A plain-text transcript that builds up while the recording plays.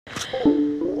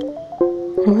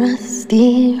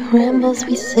Rusty rambles,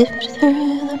 we sift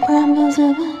through the brambles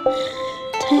of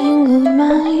a tangled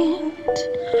mind.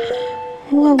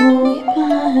 What will we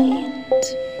find?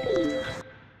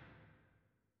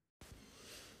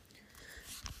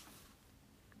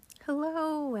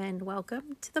 Hello and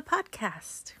welcome to the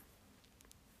podcast.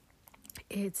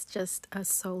 It's just a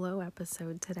solo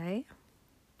episode today.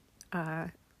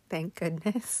 Thank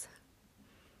goodness.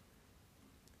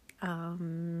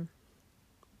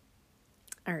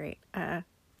 All right,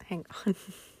 hang on.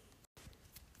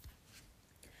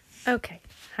 Okay,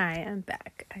 hi, I'm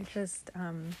back.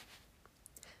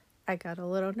 I got a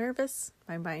little nervous.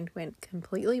 My mind went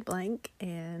completely blank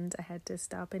and I had to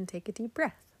stop and take a deep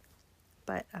breath.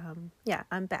 But, yeah,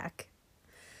 I'm back.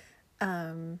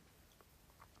 So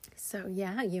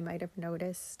yeah, you might have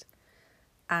noticed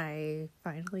I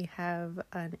finally have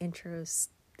an intro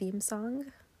theme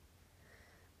song.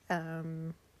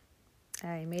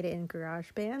 I made it in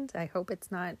GarageBand. I hope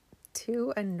it's not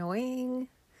too annoying,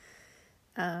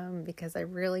 because I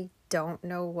really don't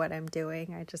know what I'm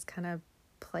doing. I just kind of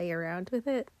play around with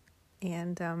it.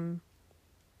 And,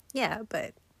 yeah,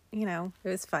 but, it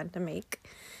was fun to make.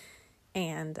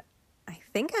 And I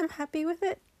think I'm happy with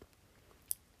it.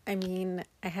 I mean,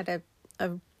 I had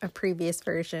a previous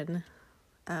version,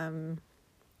 with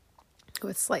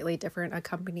slightly different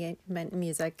accompaniment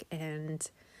music, and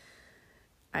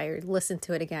I listened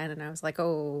to it again and I was like,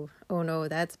 oh no,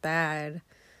 that's bad.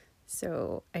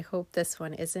 So I hope this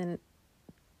one isn't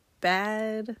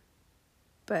bad,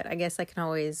 but I guess I can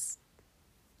always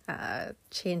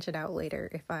change it out later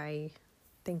if I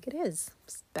think it is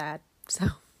bad. So,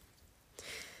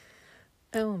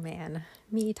 oh man,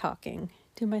 me talking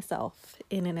to myself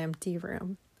in an empty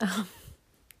room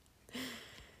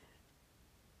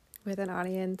with an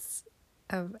audience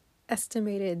of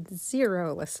estimated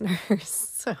 0 listeners.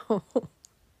 So,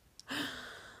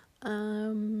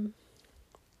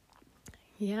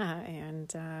 yeah,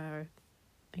 and I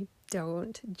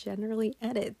don't generally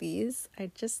edit these.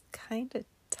 I just kind of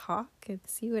talk and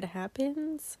see what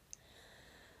happens.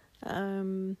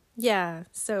 Yeah,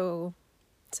 so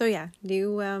yeah,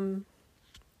 new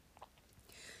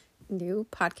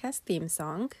podcast theme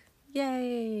song.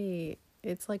 Yay!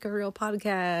 It's like a real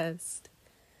podcast.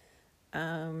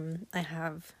 I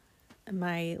have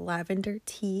my lavender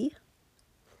tea.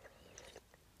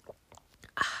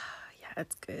 Yeah,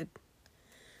 it's good.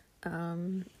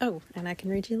 Oh, and I can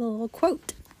read you a little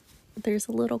quote. There's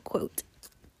a little quote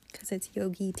because it's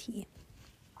yogi tea.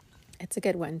 It's a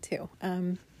good one too.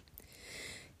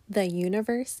 The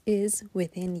universe is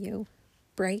within you,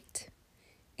 bright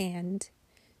and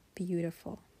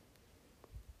beautiful.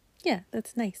 Yeah,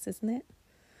 that's nice, isn't it?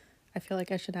 I feel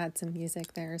like I should add some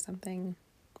music there or something,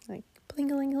 like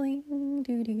bling-a-ling-a-ling,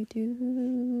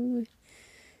 do-do-do,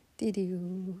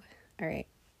 do-do. All right.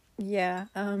 Yeah,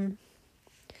 I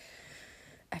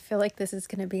feel like this is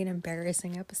going to be an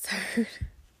embarrassing episode.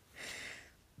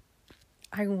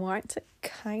 I want to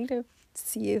kind of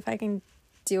see if I can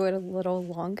do it a little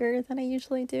longer than I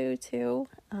usually do, too.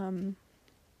 I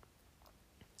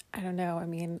don't know. I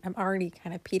mean, I'm already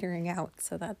kind of petering out,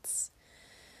 so that's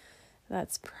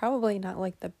probably not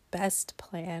like the best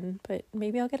plan, but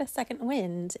maybe I'll get a second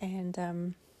wind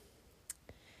and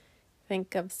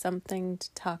think of something to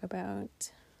talk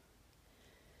about.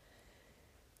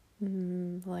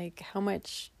 Like how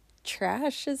much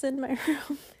trash is in my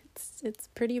room. It's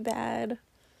pretty bad.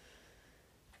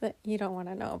 But you don't want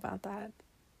to know about that.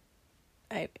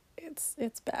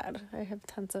 It's bad. I have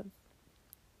tons of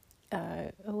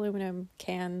aluminum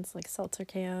cans, like seltzer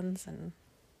cans and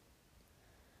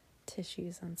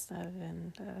tissues and stuff,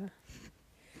 and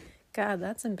God,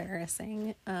 that's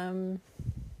embarrassing. Do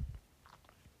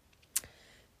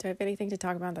I have anything to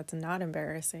talk about that's not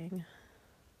embarrassing?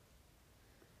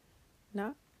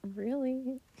 Not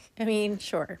really. I mean,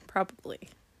 sure, probably.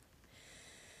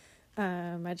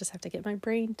 I just have to get my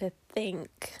brain to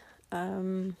think.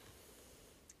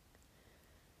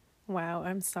 Wow,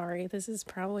 I'm sorry. This is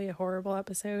probably a horrible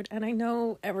episode, and I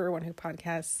know everyone who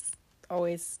podcasts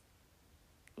always,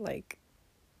 like,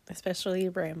 especially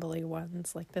rambly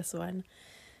ones like this one,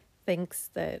 thinks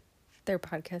that their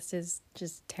podcast is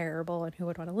just terrible and who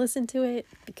would want to listen to it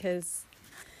because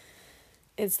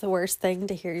it's the worst thing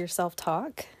to hear yourself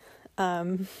talk.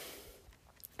 And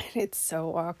it's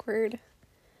so awkward.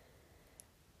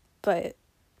 But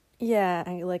yeah,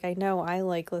 I know I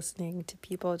like listening to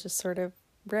people just sort of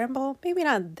ramble. Maybe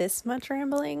not this much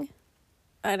rambling.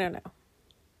 I don't know.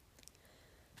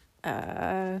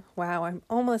 Wow, I'm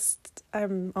almost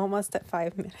at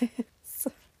 5 minutes.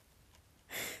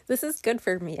 This is good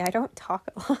for me. I don't talk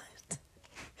a lot.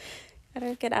 I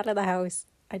don't get out of the house.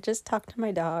 I just talk to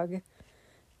my dog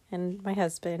and my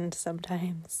husband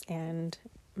sometimes, and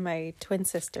my twin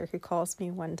sister who calls me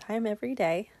one time every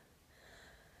day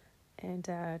and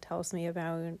tells me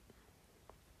about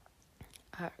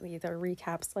either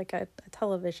recaps like a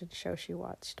television show she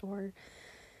watched, or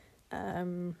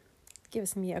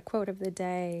gives me a quote of the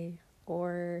day,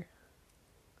 or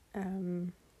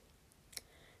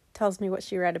tells me what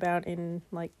she read about in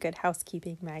like Good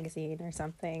Housekeeping magazine or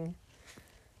something.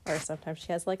 Or sometimes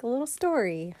she has like a little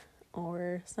story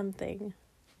or something.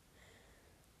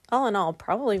 All in all,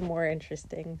 probably more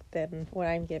interesting than what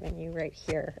I'm giving you right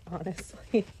here,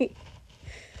 honestly.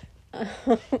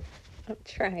 I'm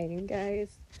trying, guys.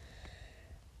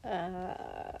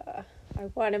 I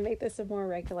want to make this a more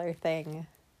regular thing.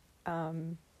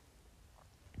 And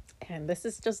this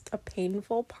is just a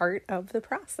painful part of the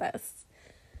process.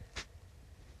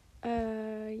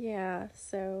 Yeah,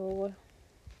 so,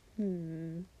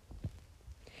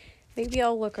 maybe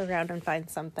I'll look around and find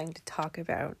something to talk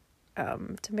about,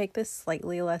 to make this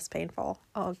slightly less painful.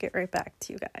 I'll get right back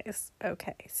to you guys.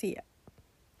 Okay, see ya.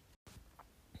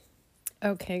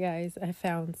 Okay, guys, I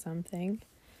found something.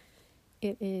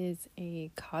 It is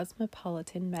a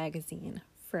Cosmopolitan magazine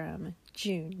from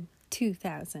June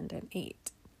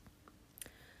 2008.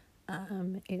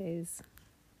 It is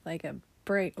like a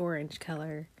bright orange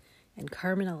color, and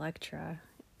Carmen Electra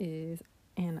is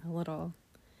in a little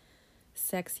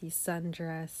sexy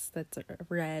sundress that's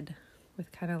red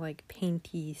with kind of like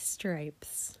painty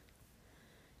stripes.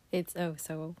 It's oh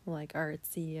so like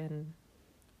artsy and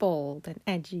bold and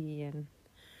edgy, and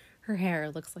her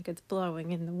hair looks like it's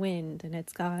blowing in the wind, and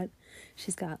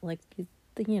she's got like the,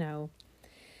 you know,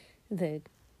 the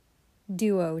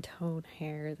duo tone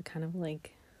hair, the kind of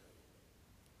like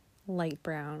light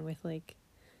brown with like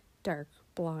dark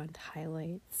blonde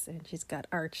highlights, and she's got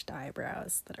arched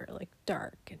eyebrows that are like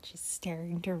dark, and she's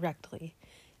staring directly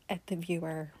at the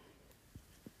viewer,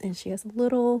 and she has a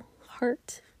little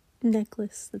heart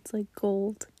necklace that's like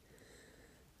gold,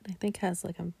 and I think has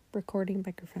like a recording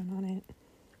microphone on it.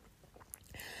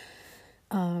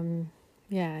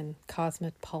 Yeah, and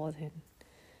Cosmopolitan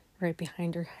right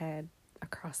behind her head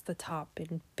across the top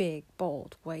in big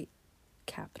bold white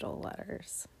capital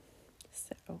letters.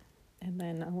 So, and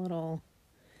then a little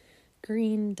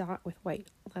green dot with white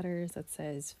letters that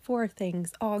says 4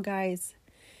 things all guys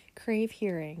crave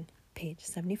hearing, page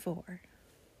 74.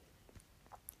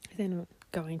 Then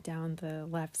going down the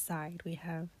left side, we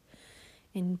have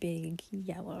in big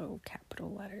yellow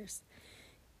capital letters,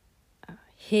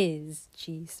 his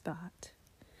G-spot.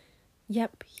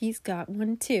 Yep, he's got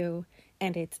one too,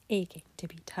 and it's aching to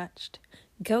be touched.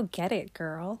 Go get it,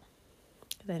 girl.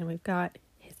 Then we've got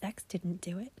his ex didn't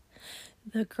do it.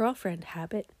 The girlfriend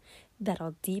habit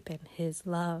that'll deepen his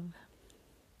love.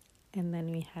 And then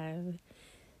we have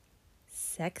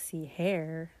sexy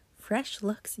hair, fresh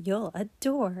looks you'll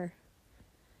adore.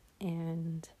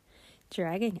 And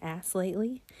dragging ass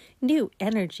lately, new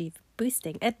energy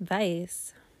boosting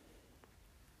advice.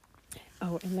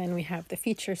 Oh, and then we have the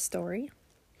feature story.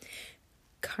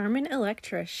 Carmen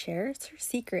Electra shares her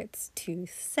secrets to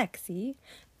sexy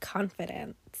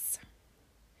confidence.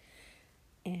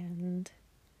 And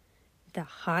the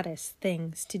hottest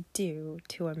things to do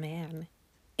to a man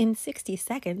in 60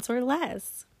 seconds or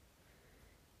less.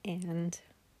 And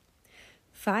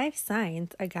 5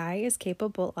 signs a guy is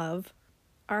capable of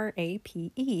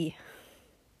RAPE.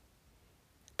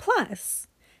 Plus,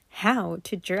 how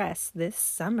to dress this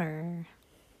summer.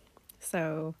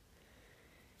 So,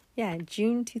 yeah,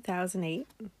 June 2008.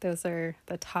 Those are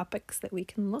the topics that we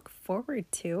can look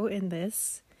forward to in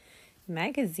this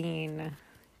magazine.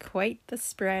 Quite the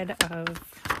spread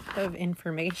of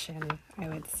information, I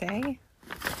would say.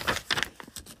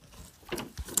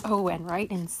 Oh, and right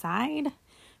inside,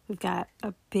 we've got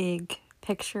a big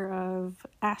picture of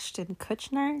Ashton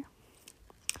Kutcher.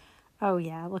 Oh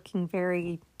yeah, looking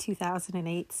very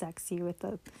 2008 sexy with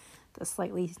the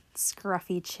slightly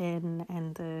scruffy chin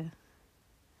and the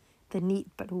neat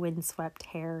but windswept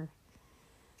hair.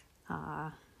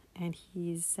 And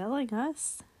he's selling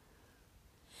us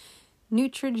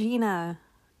Neutrogena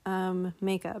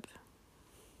makeup.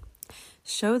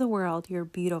 Show the world your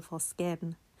beautiful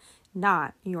skin,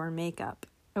 not your makeup.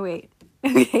 Oh wait,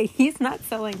 okay, he's not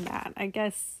selling that. I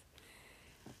guess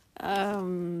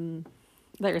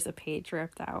there's a page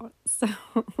ripped out, so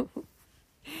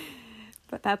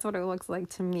but that's what it looks like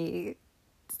to me,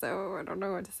 so I don't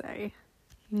know what to say.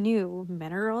 New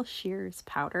Mineral Shears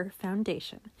Powder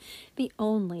Foundation, the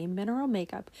only mineral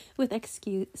makeup with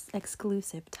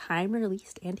exclusive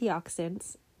time-released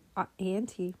antioxidants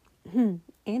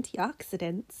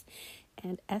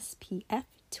and SPF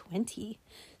 20.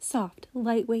 Soft,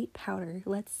 lightweight powder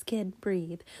lets skin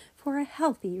breathe for a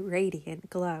healthy, radiant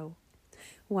glow.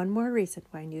 One more reason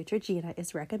why Neutrogena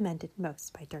is recommended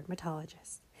most by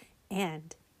dermatologists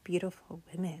and beautiful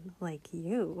women like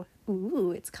you.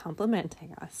 Ooh, it's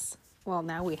complimenting us. Well,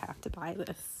 now we have to buy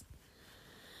this.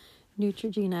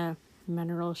 Neutrogena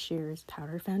Mineral Shears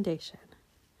Powder Foundation.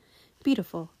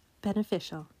 Beautiful,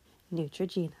 beneficial,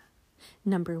 Neutrogena.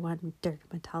 #1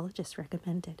 dermatologist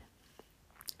recommended.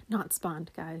 Not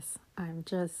spawned, guys. I'm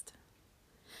just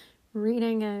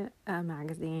reading a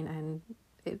magazine, and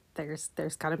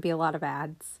there's gonna be a lot of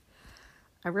ads.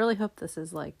 I really hope this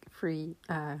is like free,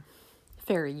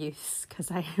 fair use, because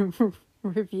I am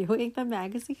reviewing the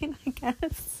magazine, I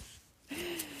guess.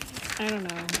 I don't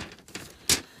know.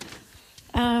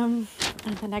 On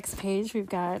the next page, we've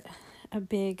got a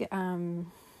big,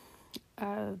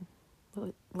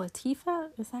 Latifah?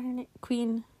 Is that her name?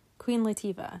 Queen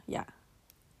Latifah, yeah.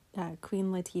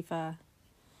 Queen Latifah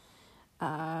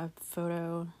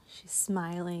photo. She's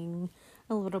smiling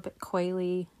a little bit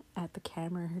coyly at the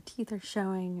camera. Her teeth are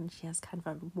showing, and she has kind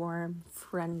of a warm,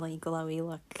 friendly, glowy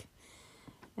look.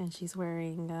 And she's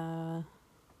wearing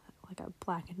like a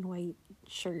black and white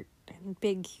shirt and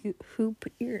big hoop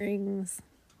earrings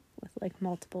with like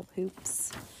multiple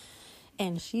hoops.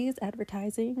 And she's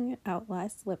advertising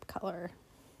Outlast lip color.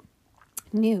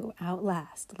 New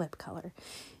Outlast lip color.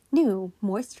 New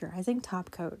moisturizing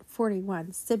top coat,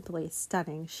 41 simply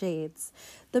stunning shades.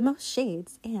 The most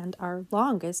shades and our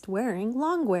longest wearing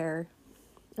longwear.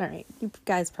 All right, you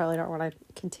guys probably don't want to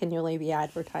continually be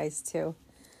advertised to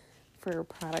for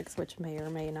products which may or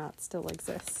may not still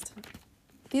exist.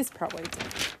 These probably do,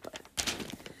 but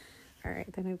all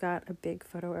right. Then we've got a big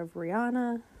photo of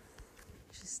Rihanna,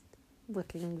 just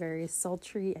looking very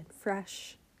sultry and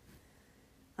fresh.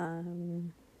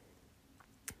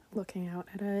 Looking out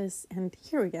at us, and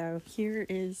here we go. Here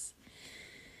is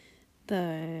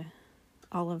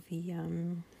all of the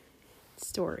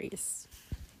stories,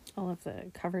 all of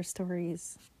the cover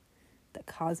stories, the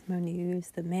Cosmo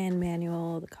News, the Man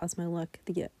Manual, the Cosmo Look.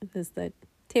 Is the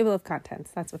table of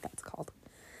contents. That's what that's called.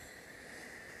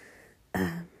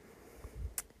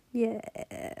 Yeah.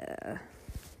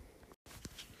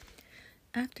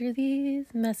 After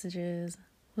these messages,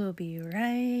 we'll be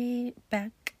right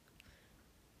back.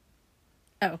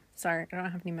 Oh, sorry, I don't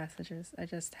have any messages. I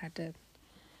just had to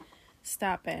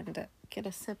stop and get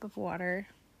a sip of water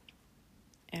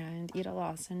and eat a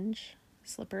lozenge.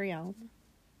 Slippery Elm.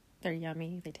 They're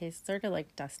yummy. They taste sort of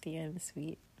like dusty and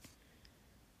sweet,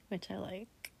 which I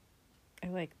like. I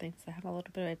like things that have a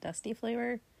little bit of a dusty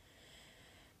flavor.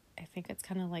 I think it's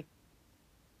kind of like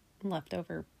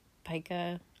leftover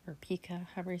pica or pica,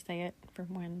 however you say it,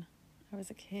 from when I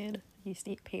was a kid. I used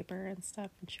to eat paper and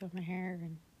stuff and chew my hair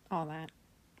and all that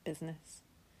business.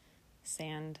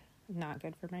 Sand, not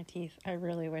good for my teeth. I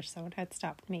really wish someone had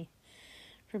stopped me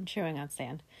from chewing on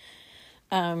sand.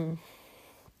 Yeah,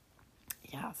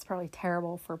 it's probably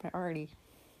terrible for my already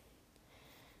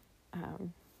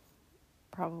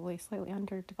probably slightly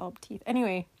underdeveloped teeth.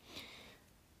 Anyway,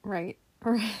 right.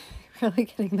 We're really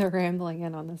getting the rambling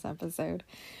in on this episode.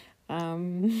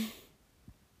 So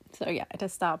yeah, I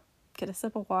just stop, get a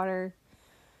sip of water,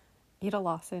 eat a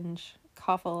lozenge,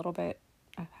 cough a little bit.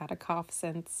 I've had a cough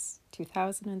since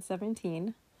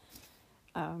 2017.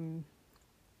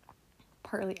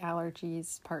 Partly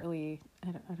allergies, partly,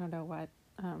 I don't know what.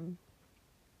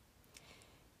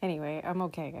 Anyway, I'm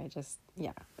okay.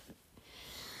 Yeah.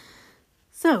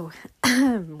 So,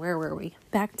 where were we?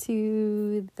 Back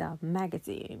to the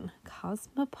magazine,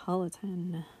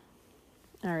 Cosmopolitan.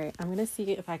 All right, I'm going to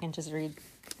see if I can just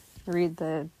read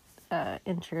the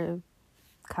intro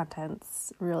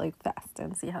contents really fast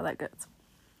and see how that goes.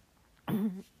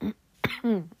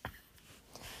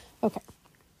 Okay.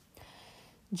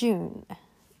 June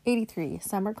 83.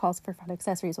 Summer calls for fun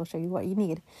accessories. Will show you what you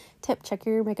need. Tip: check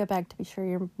your makeup bag to be sure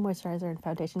your moisturizer and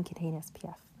foundation contain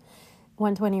SPF.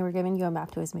 120. We're giving you a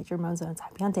map to his major moan zones.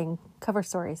 Happy hunting. Cover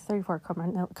stories. 34.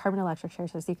 Carbon Electric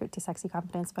shares her secret to sexy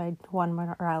confidence by Juan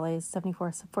Morales.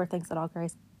 74. 4 things that all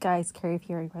guys carry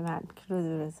fearing by Matt.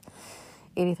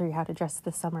 83. How to dress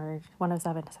this summer.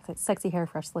 107. Sexy hair,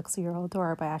 fresh looks your old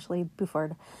door by Ashley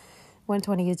Buford.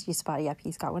 120 is G-Spot. Yep,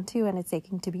 he's got one too, and it's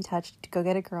aching to be touched. Go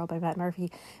Get a Girl by Matt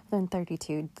Murphy.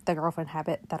 132, The Girlfriend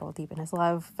Habit That'll Deepen His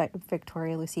Love,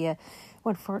 Victoria Lucia.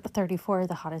 134,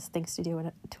 The Hottest Things to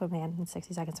Do to a Man in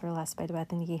 60 Seconds or Less by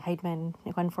Bethany Heidman.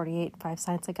 148, 5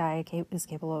 Signs a Guy is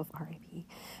Capable of R.I.P.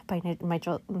 by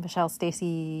Michelle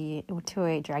Stacy.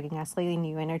 208, Dragging Us Lately,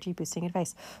 New Energy Boosting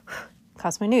Advice.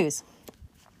 Cosmo News.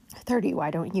 30,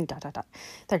 why don't you,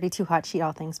 32, hot sheet,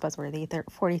 all things buzzworthy.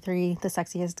 43, the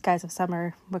sexiest guys of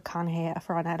summer, McConaughey,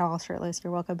 Efron et al, shirtless,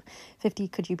 you're welcome. 50,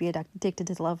 could you be addicted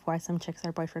to love, why some chicks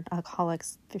are boyfriend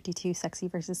alcoholics. 52, sexy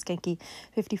versus skanky.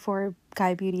 54,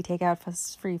 guy beauty takeout,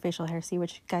 fuss-free facial hair, see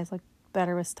which guys look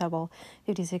better with stubble.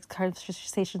 56,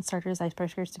 conversation starters,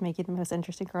 icebreakers to make you the most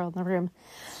interesting girl in the room.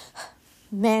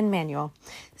 Man manual.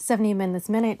 70 men this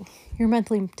minute. Your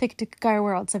monthly ticket to Guy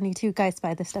World. 72 guy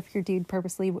spy, the stuff your dude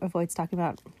purposely avoids talking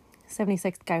about.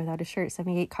 76 guy without a shirt.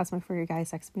 78 Cosmo for your guy,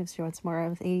 sex moves she wants more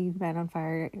of. 80 man on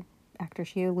fire, actor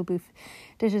Shia LaBeouf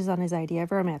dishes on his idea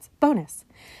of romance. Bonus.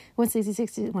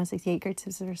 166 168 great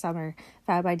tips for summer.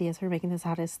 Fab ideas for making this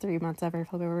hottest 3 months ever.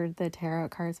 Flip over the tarot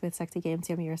cards with sexy games,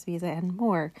 yummy recipes, and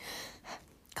more.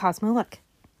 Cosmo Milk.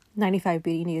 95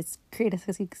 beauty news. Create a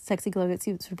sexy glow that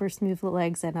suits super smooth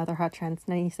legs and other hot trends.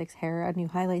 96 hair, a new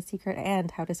highlight secret,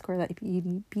 and how to score that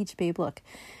beach babe look.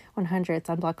 100 it's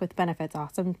unblocked with benefits.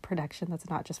 Awesome production that's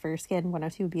not just for your skin.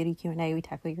 102 beauty Q&A. We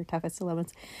tackle your toughest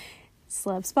dilemmas.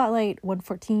 Celeb spotlight.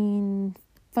 114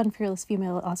 fun fearless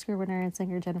female Oscar winner and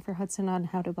singer Jennifer Hudson on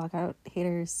how to block out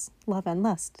haters, love and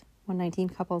lust. 119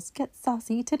 couples get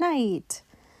saucy tonight.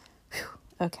 Whew.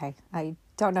 Okay, I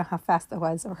don't know how fast that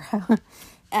was or how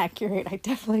accurate. I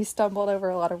definitely stumbled over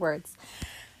a lot of words.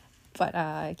 But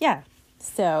yeah.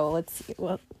 So let's see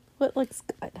what looks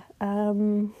good.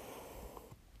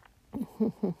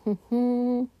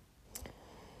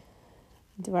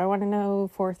 Do I want to know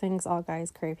 4 things all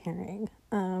guys crave hearing?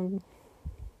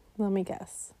 Let me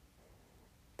guess.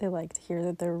 They like to hear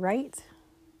that they're right.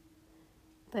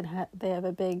 That they have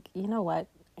a big, you know what,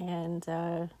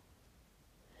 and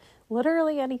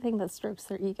literally anything that strokes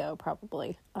their ego,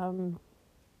 probably.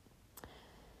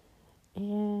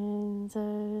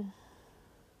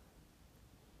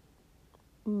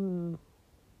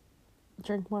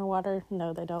 Drink more water?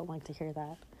 No, they don't like to hear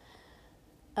that.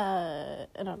 I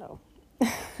don't know.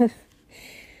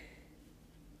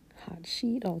 Hot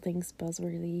sheet, all things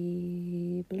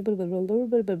buzzworthy.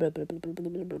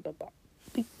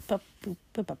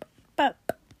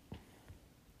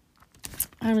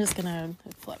 I'm just gonna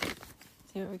flip.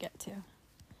 See what we get to.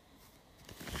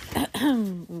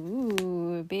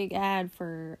 Ooh, big ad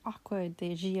for Aqua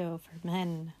de Gio for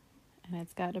men. And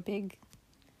it's got a big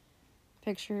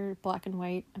picture, black and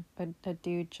white, of a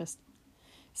dude just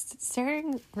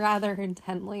staring rather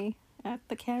intently at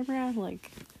the camera,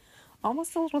 like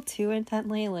almost a little too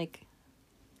intently. Like,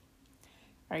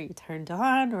 are you turned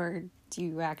on, or do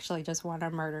you actually just want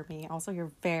to murder me? Also,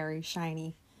 you're very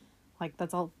shiny. Like,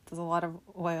 there's a lot of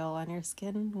oil on your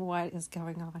skin. What is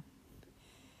going on?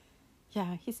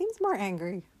 Yeah, he seems more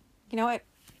angry. You know what?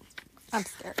 I'm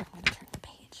scared. I'm going to turn the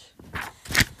page.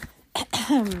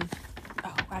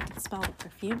 Oh, I can smell the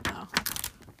perfume now.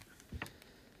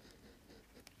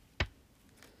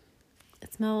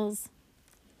 It smells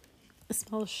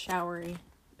showery.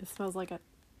 It smells like a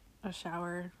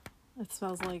shower. It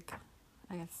smells like,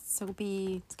 I guess,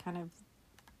 soapy, it's kind of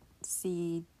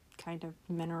sea, kind of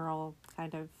mineral,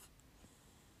 kind of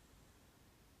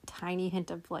tiny hint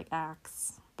of like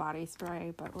Axe body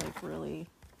spray, but like really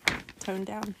toned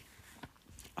down.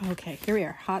 Okay, here we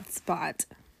are. Hot spot.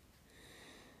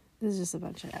 This is just a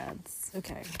bunch of ads.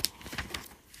 Okay.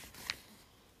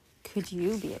 Could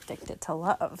you be addicted to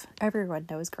love? Everyone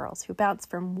knows girls who bounce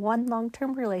from one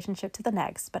long-term relationship to the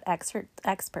next, but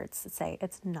experts say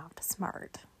it's not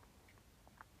smart.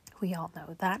 We all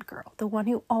know that girl, the one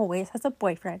who always has a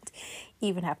boyfriend.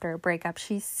 Even after a breakup,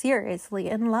 she's seriously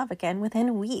in love again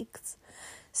within weeks.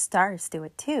 Stars do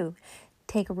it too.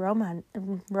 Take romance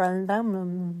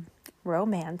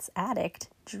addict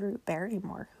Drew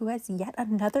Barrymore, who has yet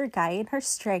another guy in her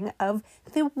string of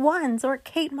the ones, or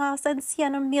Kate Moss and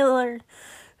Sienna Miller,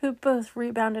 who both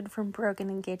rebounded from broken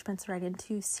engagements right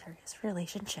into serious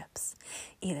relationships.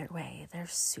 Either way, they're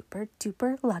super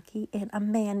duper lucky in a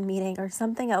man meeting or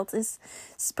something else is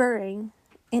spurring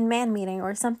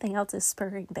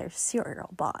their serial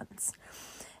bonds.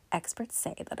 Experts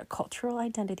say that a cultural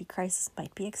identity crisis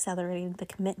might be accelerating the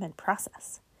commitment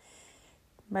process.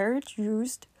 Marriage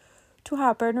used to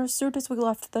happen as soon as we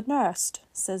left the nest,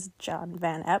 says John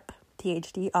Van Epp,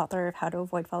 PhD, author of How to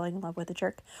Avoid Falling in Love with a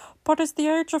Jerk. But as the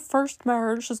age of first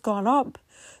marriage has gone up,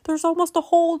 there's almost a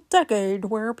whole decade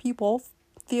where people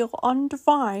feel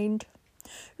undefined.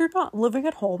 You're not living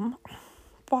at home,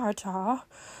 but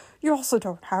you also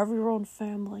don't have your own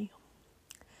family.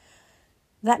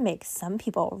 That makes some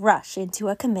people rush into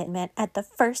a commitment at the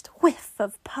first whiff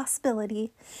of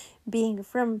possibility.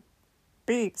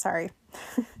 Sorry.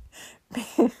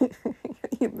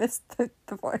 You missed the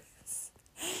voice.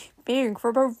 Being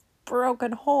from a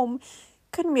broken home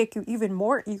can make you even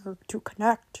more eager to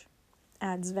connect,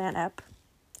 adds Van Epp.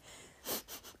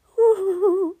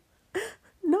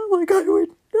 Not like I would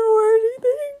know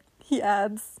anything, he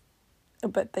adds.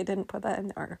 But they didn't put that in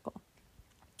the article.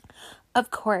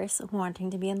 Of course, wanting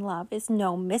to be in love is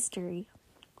no mystery.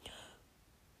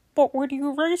 But when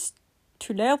you race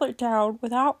to nail it down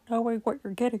without knowing what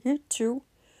you're getting into,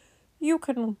 you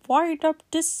can wind up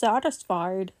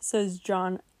dissatisfied, says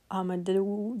John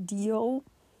Amadeo,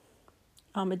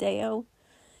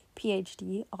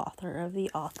 PhD, author of The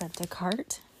Authentic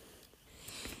Heart.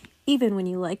 Even when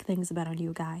you like things about a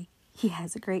new guy, he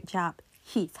has a great job.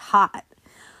 He's hot.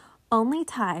 Only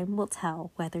time will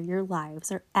tell whether your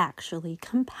lives are actually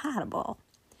compatible,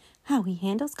 how he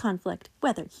handles conflict,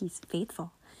 whether he's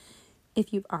faithful.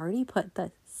 If you've already put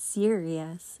the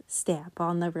serious stamp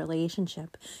on the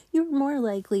relationship, you're more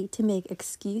likely to make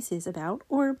excuses about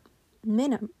or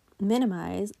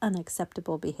minimize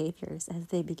unacceptable behaviors as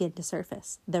they begin to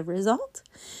surface. The result?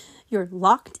 You're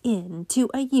locked into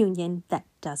a union that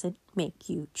doesn't make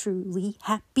you truly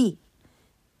happy.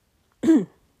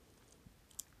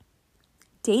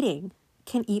 Dating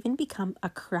can even become a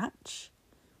crutch.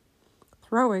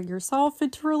 Throwing yourself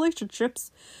into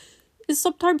relationships is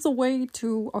sometimes a way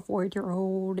to avoid your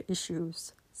own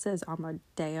issues, says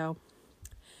Amadeo.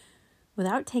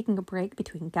 Without taking a break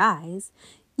between guys,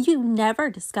 you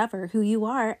never discover who you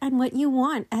are and what you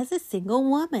want as a single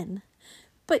woman.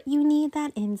 But you need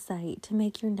that insight to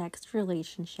make your next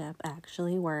relationship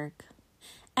actually work.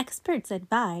 Experts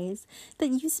advise that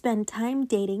you spend time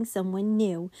dating someone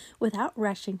new without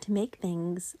rushing to make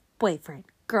things boyfriend,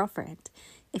 girlfriend.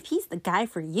 If he's the guy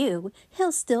for you,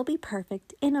 he'll still be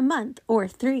perfect in a month or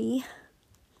 3.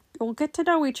 You'll get to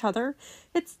know each other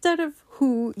instead of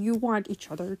who you want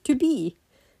each other to be,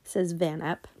 says Van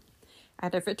Epp.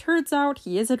 And if it turns out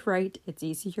he isn't right, it's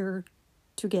easier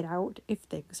to get out if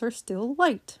things are still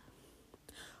light.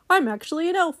 I'm actually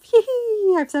an elf. Hee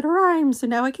hee. I've said a rhyme, so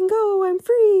now I can go. I'm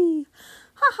free.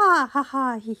 Ha ha ha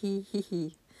ha hee hee hee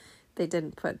hee. They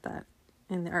didn't put that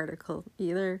in the article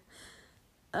either.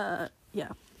 Yeah.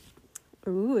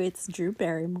 Ooh, it's Drew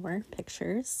Barrymore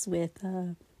pictures with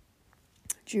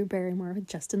Drew Barrymore with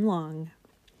Justin Long.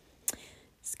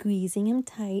 Squeezing him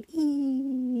tight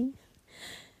in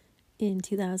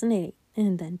 2008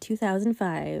 and then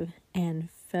 2005 and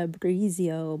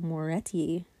Fabrizio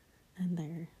Moretti, and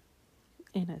they're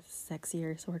in a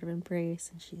sexier sort of embrace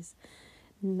and she's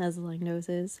nuzzling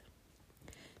noses.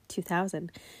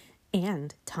 2000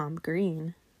 and Tom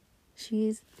Green,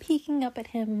 she's peeking up at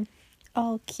him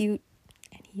all cute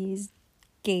and he's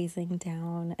gazing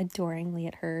down adoringly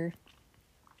at her.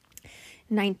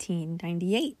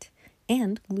 1998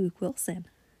 and Luke Wilson,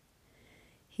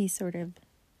 he's sort of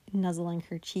nuzzling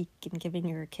her cheek and giving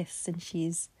her a kiss and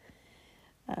she's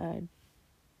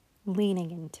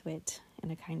leaning into it in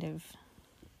a kind of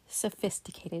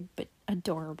sophisticated but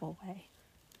adorable way.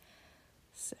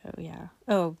 So yeah.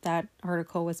 Oh, that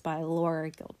article was by Laura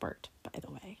Gilbert, by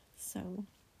the way. So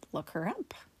look her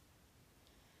up.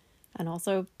 And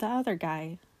also the other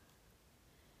guy,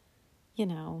 you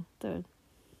know, the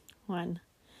one,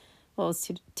 well,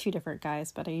 it's two different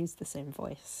guys, but I used the same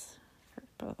voice for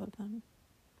both of them.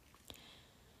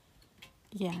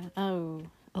 Yeah. Oh,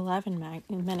 11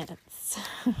 minutes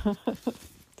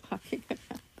talking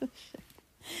about this shit.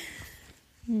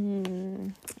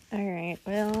 All right.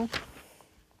 Well,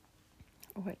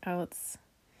 what else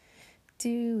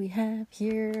do we have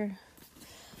here?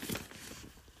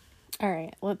 All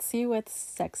right. Let's see what's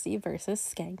sexy versus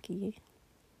skanky.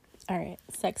 All right.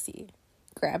 Sexy.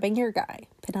 Grabbing your guy.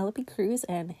 Penelope Cruz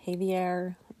and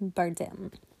Javier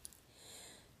Bardem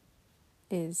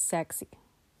is sexy.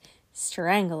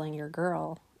 Strangling your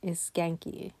girl is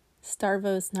skanky.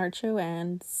 Starvos Narcho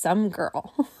and Some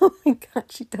Girl. Oh my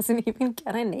god, she doesn't even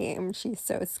get a name. She's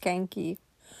so skanky.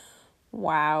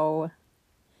 Wow.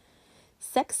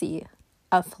 Sexy.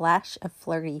 A flash of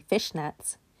flirty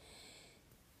fishnets.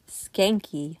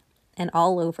 Skanky. An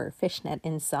all-over fishnet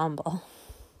ensemble.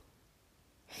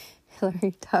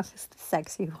 Hilary Duff is the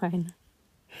sexy one.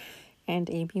 And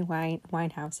Amy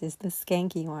Winehouse is the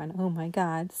skanky one. Oh my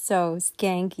god, so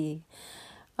skanky.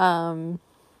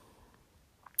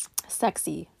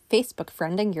 Sexy. Facebook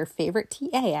friending your favorite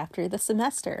TA after the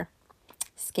semester.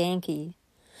 Skanky.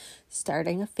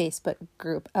 Starting a Facebook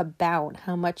group about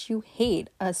how much you hate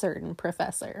a certain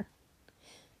professor.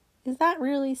 Is that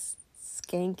really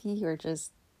skanky or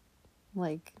just,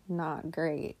 like, not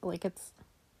great? Like, it's...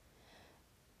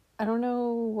 I don't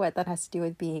know what that has to do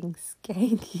with being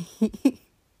skanky.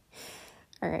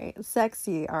 All right.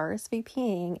 Sexy.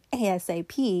 RSVPing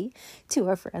ASAP to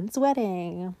a friend's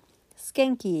wedding.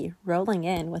 Skanky, rolling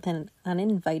in with an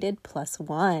uninvited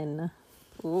 +1.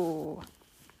 Ooh.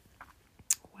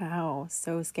 Wow,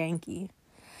 so skanky.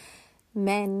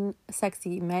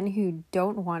 Sexy men who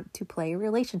don't want to play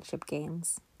relationship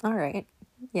games. All right,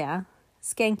 yeah.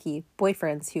 Skanky,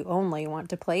 boyfriends who only want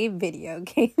to play video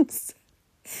games.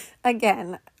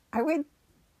 Again, I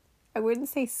wouldn't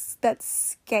say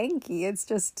that's skanky. It's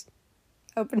just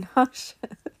obnoxious.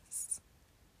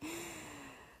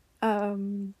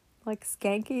 Like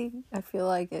skanky, I feel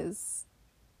like is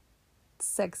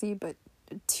sexy, but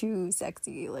too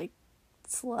sexy, like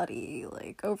slutty,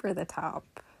 like over the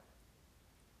top.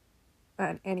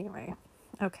 Anyway,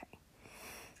 okay.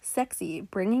 Sexy,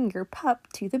 bringing your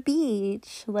pup to the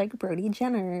beach, like Brody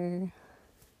Jenner.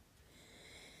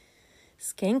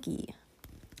 Skanky,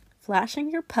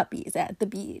 flashing your puppies at the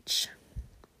beach.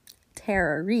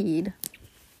 Tara Reid.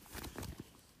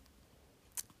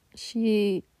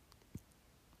 She's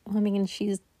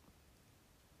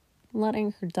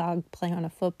letting her dog play on a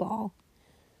football.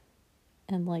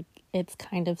 And, like, it's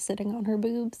kind of sitting on her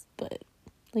boobs, but,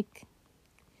 like,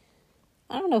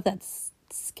 I don't know if that's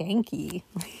skanky.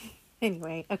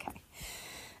 Anyway, okay.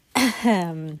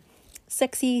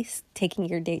 Sexy, taking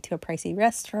your date to a pricey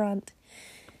restaurant.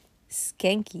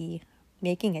 Skanky,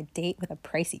 making a date with a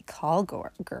pricey call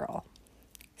girl.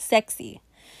 Sexy,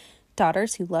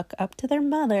 daughters who look up to their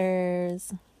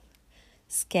mothers.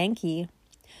 Skanky,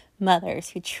 mothers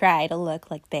who try to look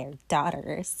like their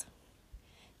daughters.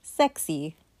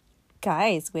 Sexy,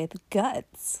 guys with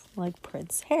guts like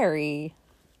Prince Harry.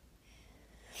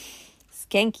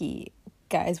 Skanky,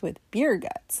 guys with beer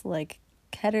guts like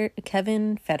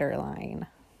Kevin Federline.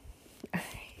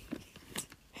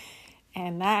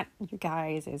 And that, you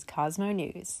guys, is Cosmo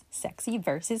News. Sexy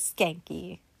versus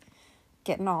skanky.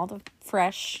 Getting all the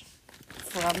fresh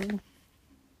from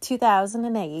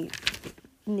 2008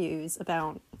 news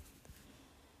about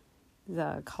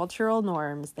the cultural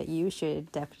norms that you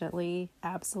should definitely,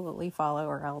 absolutely follow,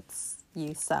 or else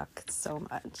you suck so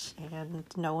much. And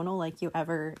no one will like you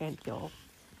ever, and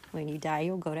when you die,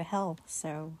 you'll go to hell.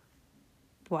 So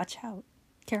watch out.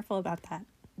 Careful about that.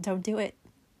 Don't do it.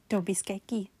 Don't be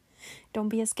skanky. Don't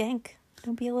be a skank.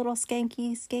 Don't be a little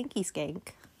skanky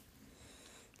skank.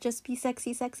 Just be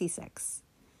sexy sex.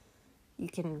 You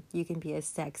can be as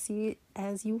sexy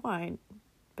as you want,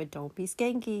 but don't be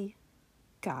skanky.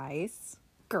 Guys,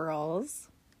 girls,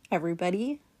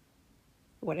 everybody.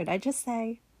 What did I just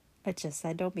say? I just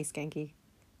said don't be skanky.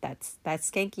 That's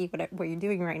skanky what you're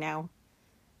doing right now.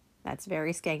 That's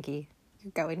very skanky.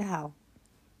 You're going to hell.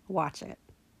 Watch it.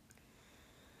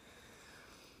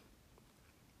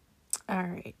 All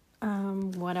right.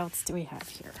 What else do we have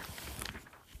here?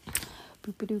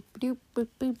 Boop boop boop boop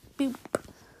boop boop.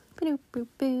 Boop boop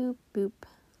boop boop.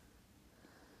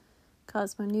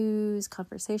 Cosmo News,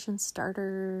 conversation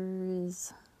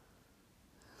starters.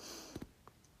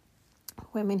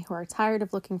 Women who are tired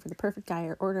of looking for the perfect guy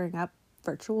are ordering up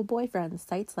virtual boyfriends.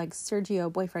 Sites like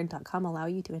SergioBoyfriend.com allow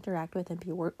you to interact with and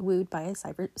be wooed by a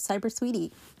cyber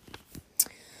sweetie.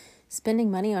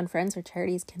 Spending money on friends or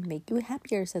charities can make you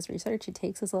happier, says research. It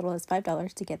takes as little as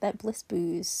 $5 to get that bliss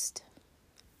boost.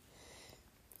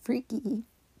 Freaky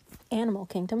animal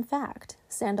kingdom fact.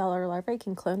 Sand dollar larvae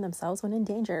can clone themselves when in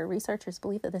danger. Researchers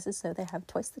believe that this is so they have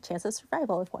twice the chance of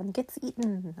survival if one gets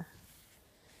eaten.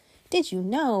 Did you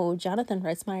know Jonathan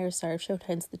Reismeyer's star of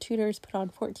Showtime's The Tudors put on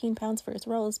 14 pounds for his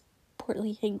role as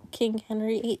portly King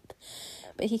Henry VIII?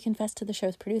 But he confessed to the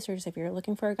show's producers, if you're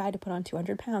looking for a guy to put on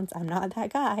 200 pounds, I'm not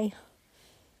that guy.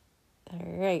 All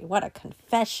right, what a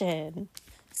confession.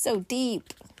 So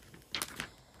deep.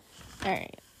 All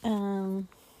right.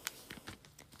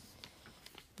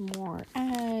 More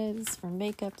ads for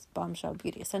makeups, Bombshell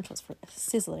Beauty Essentials for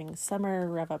sizzling summer.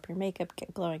 Rev up your makeup,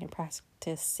 get glowing, and practice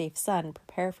safe sun.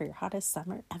 Prepare for your hottest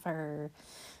summer ever.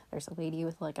 There's a lady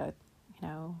with like a,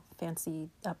 fancy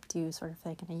updo sort of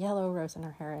thing, and a yellow rose in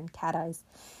her hair and cat eyes.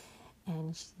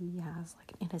 And she has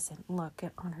like an innocent look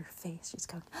on her face. She's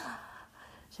going,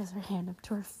 she has her hand up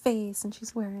to her face, and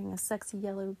she's wearing a sexy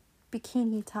yellow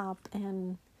bikini top,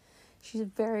 and she's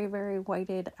very, very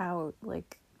whited out,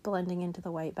 like blending into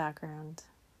the white background.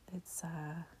 It's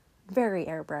very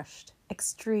airbrushed,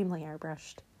 extremely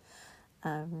airbrushed.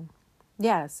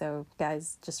 So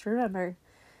guys, just remember,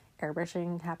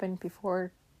 airbrushing happened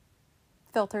before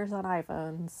filters on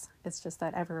iPhones. It's just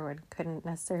that everyone couldn't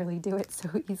necessarily do it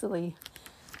so easily.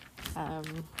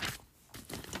 Don't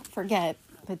forget,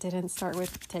 it didn't start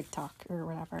with TikTok or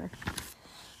whatever.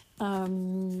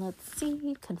 Let's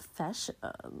see,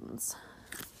 confessions.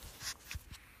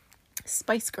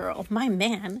 Spice Girl, my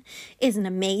man, is an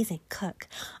amazing cook.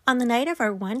 On the night of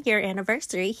our 1-year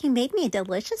anniversary, he made me a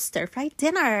delicious stir-fried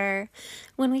dinner.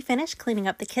 When we finished cleaning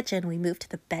up the kitchen, we moved to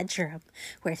the bedroom,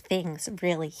 where things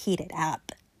really heated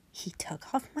up. He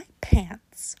took off my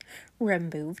pants,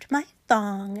 removed my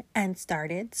thong, and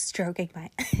started stroking my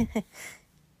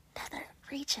nether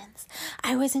regions.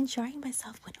 I was enjoying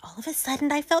myself when all of a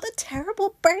sudden I felt a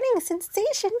terrible burning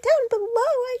sensation down below.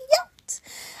 I yelped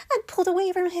and pulled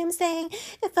away from him, saying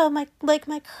it felt like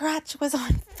my crotch was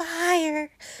on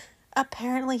fire.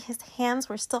 Apparently his hands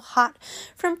were still hot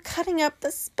from cutting up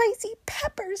the spicy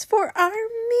peppers for our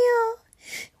meal.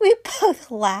 We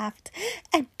both laughed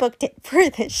and booked it for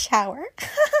the shower.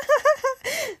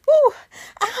 Ooh,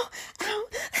 ow, ow,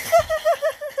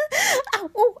 ow,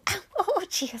 ooh, ow, oh,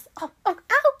 jeez, oh, ow.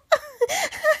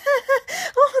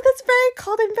 Oh, that's very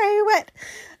cold and very wet.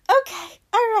 Okay,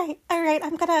 all right,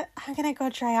 I'm gonna go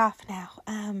dry off now.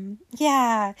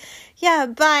 Yeah,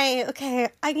 bye. Okay,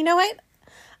 you know what?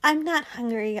 I'm not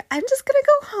hungry. I'm just gonna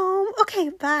go home. Okay,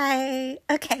 bye.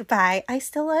 Okay, bye. I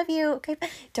still love you. Okay, bye.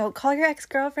 Don't call your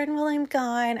ex-girlfriend while I'm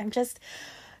gone. It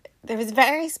was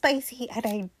very spicy and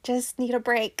I just need a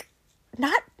break.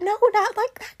 Not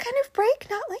like that kind of break.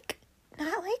 Not like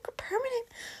permanent.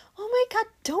 Oh my God,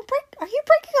 are you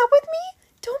breaking up with me?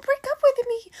 Don't break up with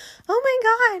me. Oh my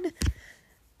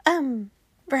God.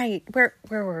 Right, where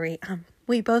were we?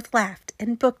 We both laughed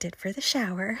and booked it for the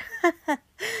shower.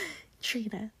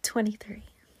 Trina, 23.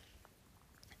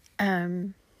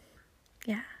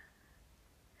 Yeah.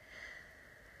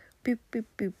 Boop, boop,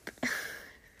 boop.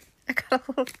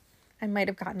 I might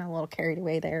have gotten a little carried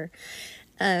away there.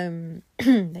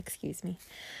 Excuse me.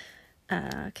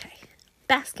 Okay.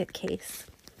 Basket case.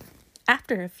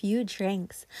 After a few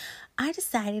drinks, I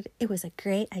decided it was a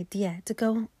great idea to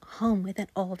go home with an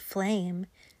old flame.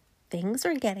 Things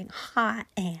were getting hot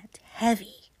and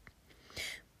heavy.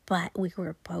 But we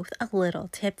were both a little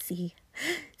tipsy,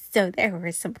 so there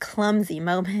were some clumsy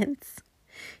moments.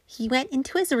 He went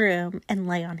into his room and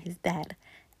lay on his bed,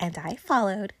 and I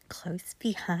followed close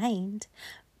behind.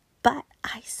 But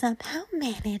I somehow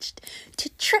managed to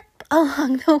trip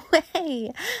along the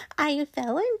way. I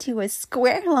fell into a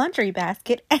square laundry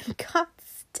basket and got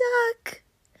stuck.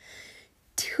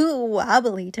 Too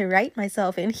wobbly to right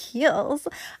myself in heels,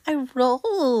 I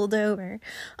rolled over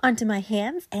onto my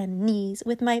hands and knees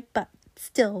with my butt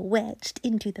still wedged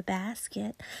into the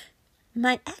basket.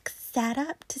 My ex sat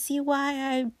up to see why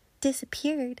I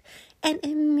disappeared and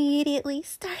immediately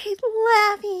started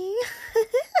laughing.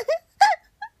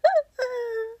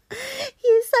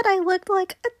 He said I looked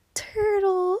like a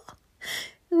turtle,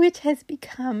 which has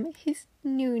become his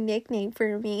new nickname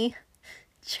for me.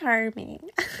 Charming.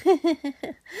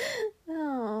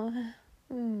 Oh.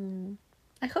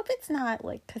 I hope it's not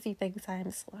like because he thinks I'm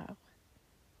slow.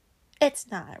 It's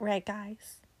not, right,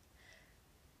 guys?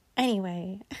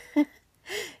 Anyway,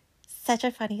 such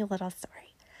a funny little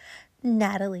story.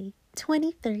 Natalie,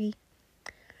 23.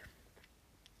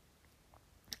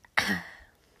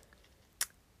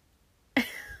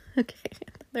 Okay,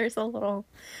 there's a little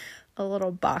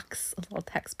box, a little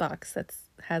text box that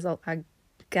has a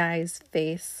guy's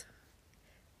face,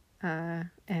 and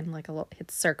like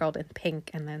it's circled in pink,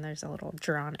 and then there's a little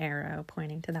drawn arrow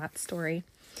pointing to that story,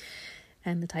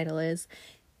 and the title is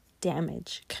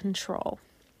Damage Control.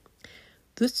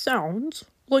 This sounds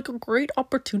like a great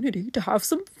opportunity to have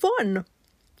some fun.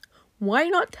 Why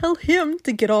not tell him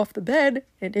to get off the bed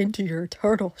and into your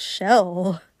turtle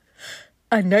shell?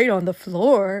 A night on the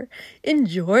floor,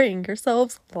 enjoying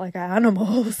yourselves like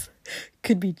animals,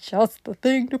 could be just the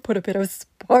thing to put a bit of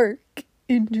spark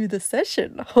into the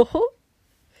session.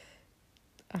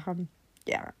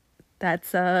 Yeah,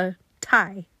 that's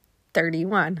Ty,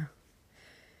 31.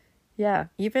 Yeah,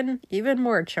 even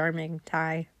more charming,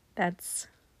 Ty. That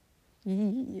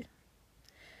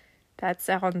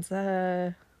sounds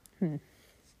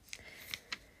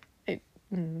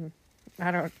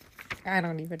I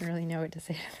don't even really know what to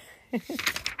say.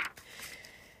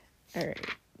 All right.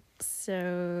 So,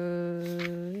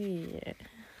 yeah.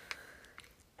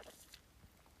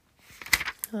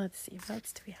 Let's see. What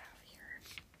else do we have here?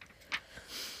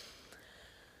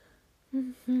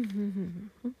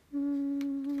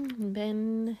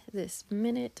 Ben, this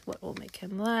minute, what will make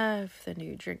him laugh? The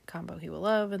new drink combo he will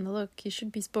love, and the look he should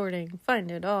be sporting.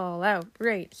 Find it all out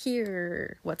right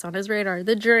here. What's on his radar?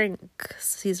 The drink,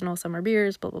 seasonal summer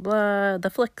beers, blah, blah, blah. The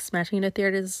flick smashing into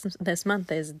theaters this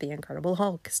month is The Incredible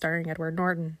Hulk, starring Edward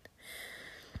Norton.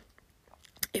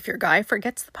 If your guy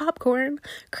forgets the popcorn,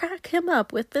 crack him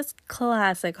up with this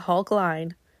classic Hulk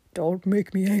line. Don't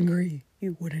make me angry.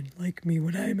 You wouldn't like me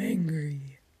when I'm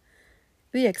angry.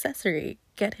 The accessory.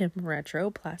 Get him retro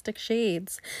plastic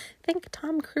shades. Think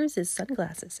Tom Cruise's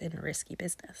sunglasses in Risky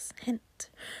Business. Hint.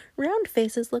 Round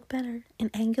faces look better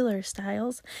in angular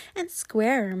styles, and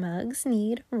square mugs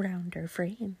need rounder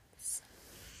frames.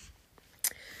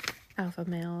 Alpha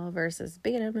male versus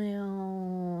beta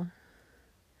male.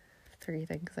 3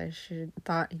 things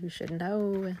thought you should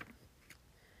know.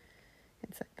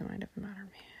 Inside the mind of a modern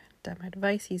man.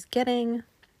 Advice he's getting.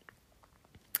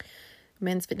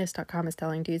 Mensfitness.com is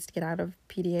telling dudes to get out of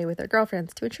PDA with their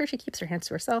girlfriends. To ensure she keeps her hands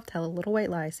to herself, tell a little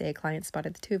white lie. Say a client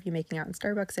spotted the two of you making out in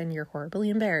Starbucks and you're horribly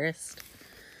embarrassed.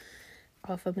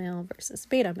 Alpha male versus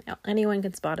beta male. Anyone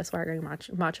can spot a swaggering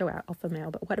macho alpha male,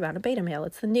 but what about a beta male?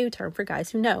 It's the new term for guys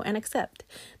who know and accept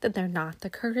that they're not the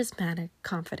charismatic,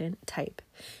 confident type.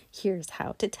 Here's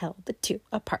how to tell the two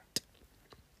apart.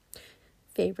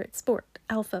 Favorite sport,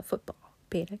 alpha football,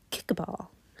 beta kickball.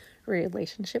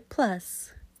 Relationship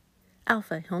plus.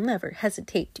 Alpha, he'll never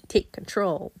hesitate to take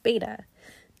control. Beta,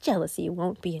 jealousy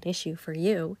won't be an issue for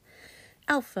you.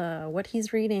 Alpha, what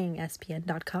he's reading,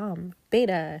 ESPN.com.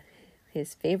 Beta,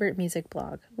 his favorite music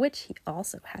blog, which he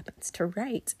also happens to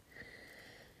write.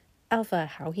 Alpha,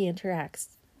 how he interacts,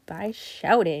 by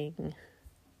shouting.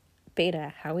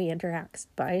 Beta, how he interacts,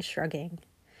 by shrugging.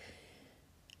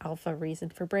 Alpha, reason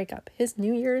for breakup. His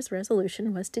New Year's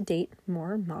resolution was to date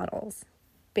more models.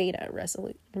 Beta,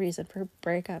 reason for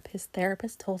breakup. His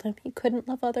therapist told him he couldn't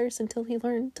love others until he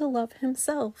learned to love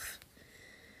himself.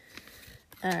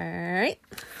 All right.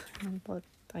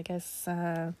 I guess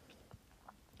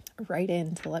write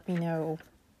in to let me know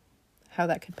how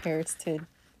that compares to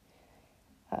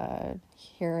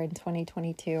here in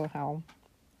 2022, how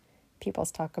people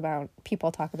talk about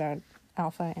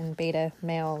alpha and beta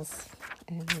males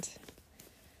and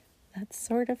that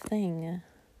sort of thing.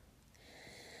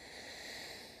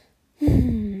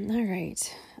 All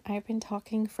right. I've been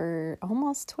talking for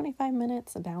almost 25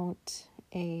 minutes about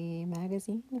a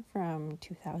magazine from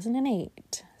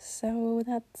 2008. So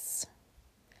that's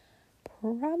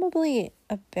probably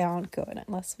about good,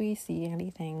 unless we see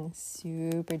anything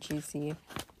super juicy.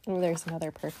 Oh, there's another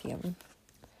perfume.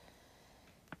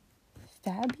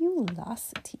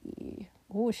 Fabulosity.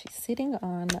 Oh, she's sitting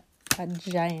on a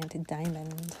giant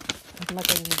diamond.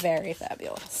 Looking very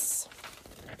fabulous.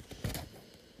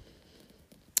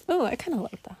 Oh, I kind of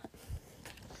like that.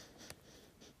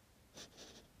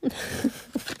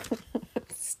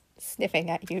 Sniffing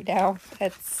at you now.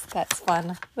 That's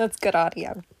fun. That's good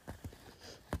audio.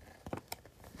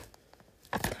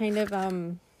 Kind of,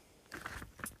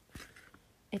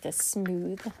 it's a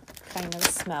smooth kind of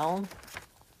smell.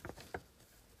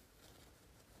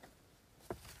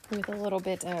 With a little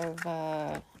bit of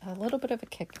a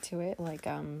kick to it. Like,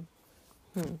 how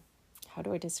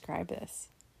do I describe this?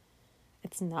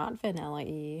 It's not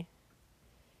vanilla-y.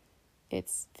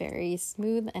 It's very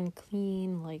smooth and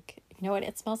clean. Like, you know what?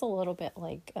 It smells a little bit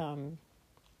like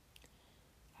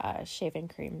shaving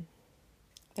cream.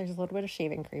 There's a little bit of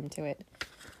shaving cream to it.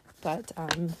 But a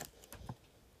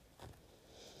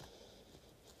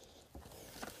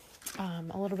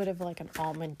little bit of like an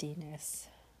almondiness,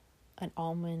 an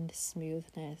almond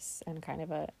smoothness, and kind of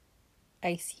a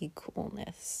icy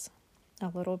coolness.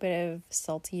 A little bit of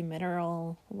salty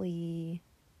mineral-y.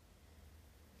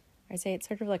 I'd say it's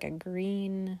sort of like a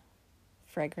green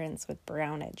fragrance with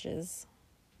brown edges.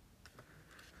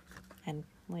 And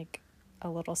like a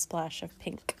little splash of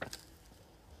pink.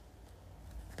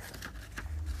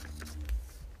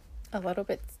 A little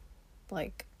bit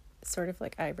like, sort of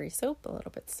like ivory soap, a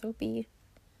little bit soapy.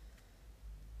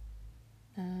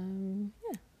 Yeah.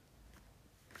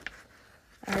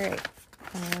 All right.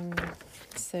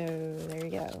 So there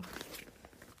you go.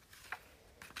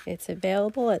 It's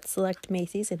available at select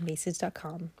Macy's and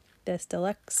Macy's.com. This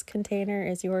deluxe container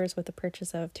is yours with the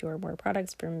purchase of 2 or more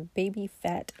products from Baby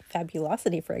Fat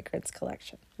Fabulosity Fragrance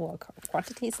Collection. Well,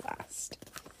 quantities last.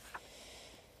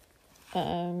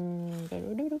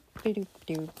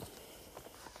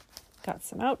 Got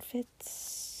some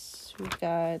outfits. We've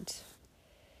got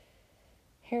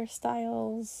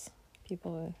hairstyles.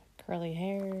 People with curly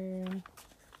hair.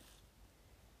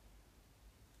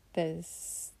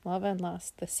 There's love and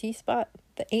lust, the C spot,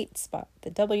 the 8 spot, the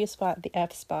W spot, the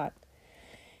F spot,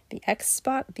 the X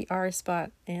spot, the R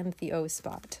spot, and the O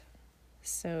spot.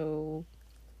 So,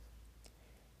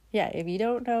 yeah, if you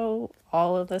don't know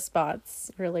all of the spots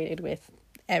related with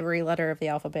every letter of the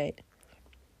alphabet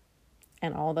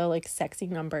and all the like sexy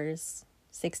numbers,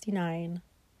 69,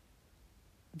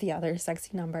 the other sexy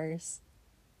numbers,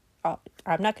 I'm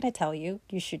not going to tell you.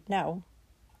 You should know.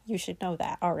 You should know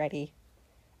that already.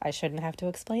 I shouldn't have to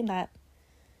explain that.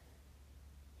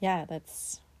 Yeah,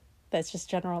 that's That's just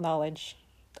general knowledge.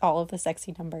 All of the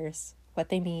sexy numbers, what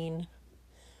they mean,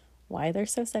 why they're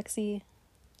so sexy.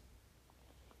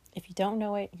 If you don't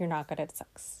know it, you're not good at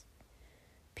sex.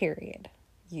 Period.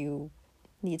 You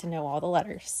need to know all the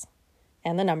letters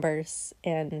and the numbers,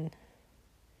 and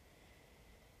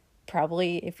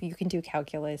probably if you can do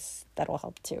calculus, that'll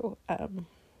help too.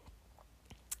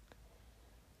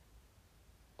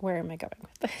 Where am I going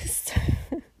with this?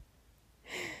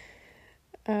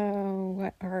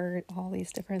 What are all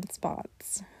these different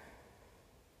spots?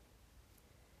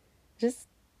 Just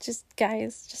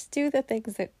guys, just do the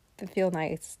things that feel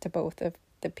nice to both of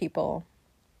the people,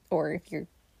 or if you're,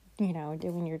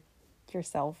 doing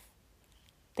yourself,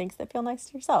 things that feel nice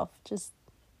to yourself. Just,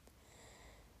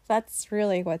 that's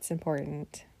really what's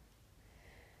important,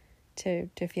 to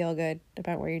feel good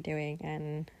about what you're doing,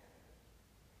 and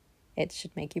it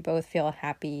should make you both feel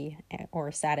happy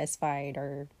or satisfied,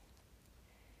 or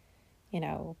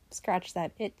scratch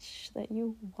that itch that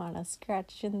you want to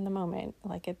scratch in the moment.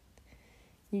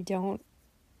 You don't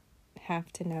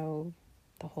have to know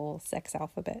the whole sex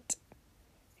alphabet,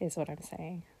 is what I'm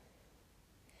saying.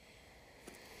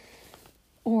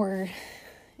 Or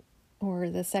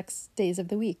the sex days of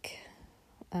the week.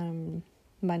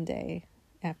 Monday,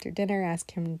 after dinner,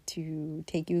 ask him to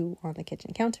take you on the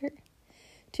kitchen counter.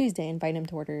 Tuesday, invite him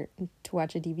to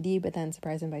watch a DVD, but then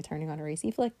surprise him by turning on a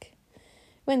racy flick.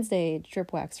 Wednesday,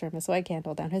 drip wax from a soy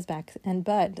candle down his back and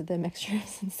butt. The mixture of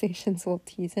sensations will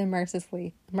tease him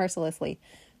mercilessly.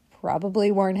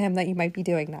 Probably warn him that you might be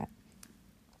doing that.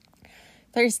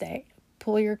 Thursday,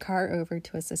 pull your car over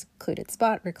to a secluded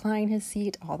spot, recline his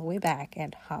seat all the way back,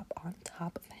 and hop on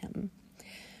top of him.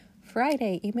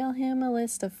 Friday, email him a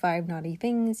list of 5 naughty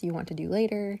things you want to do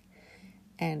later,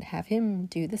 and have him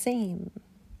do the same.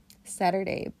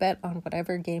 Saturday, bet on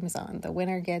whatever game is on. The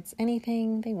winner gets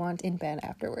anything they want in bed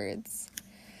afterwards.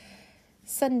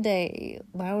 Sunday,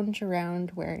 lounge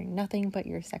around wearing nothing but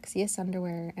your sexiest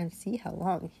underwear and see how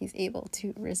long he's able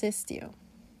to resist you.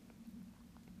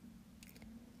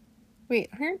 Wait,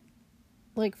 aren't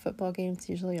football games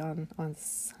usually on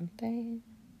Sunday?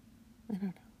 I don't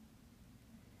know.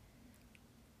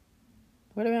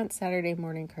 What about Saturday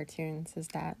morning cartoons? Is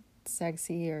that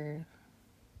sexy or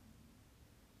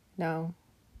no?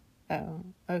 Oh,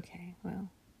 okay, well,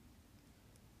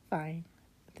 fine.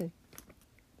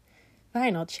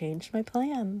 Fine, I'll change my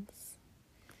plans.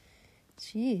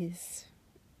 Jeez.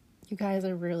 You guys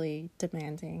are really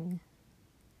demanding.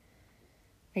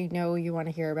 I know you want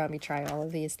to hear about me try all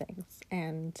of these things,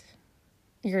 and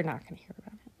you're not going to hear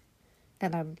about it.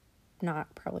 And I'm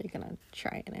not probably going to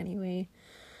try it anyway.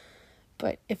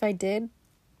 But if I did,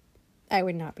 I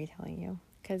would not be telling you,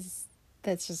 because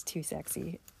that's just too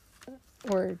sexy.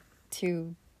 Or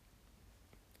too,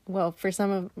 well, for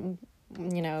some of,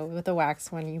 with the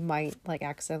wax one, you might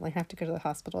accidentally have to go to the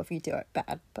hospital if you do it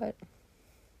bad, but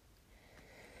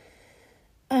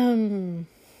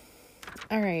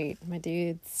all right, my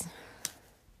dudes.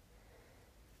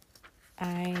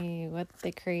 What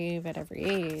they crave at every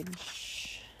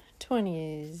age.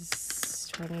 20s,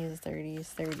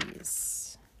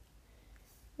 30s.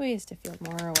 Ways to feel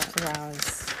more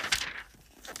aroused.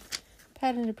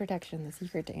 Patented protection, the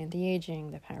secret to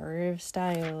anti-aging, the power of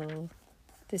style,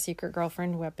 the secret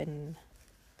girlfriend weapon.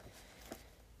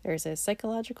 There's a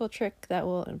psychological trick that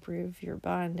will improve your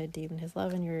bond and deepen his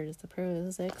love and yours. The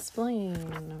pros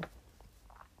explain.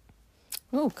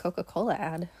 Ooh, Coca-Cola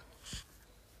ad. I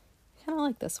kind of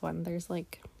like this one. There's a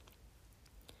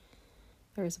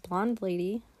blonde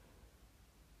lady.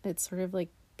 It's sort of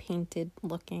painted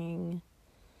looking,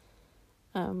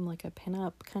 like a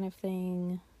pinup kind of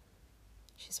thing.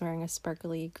 She's wearing a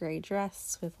sparkly gray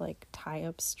dress with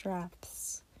tie-up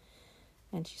straps,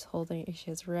 and she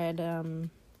has red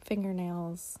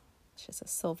fingernails. She has a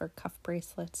silver cuff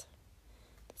bracelet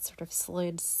that sort of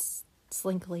slid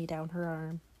slinkily down her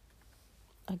arm.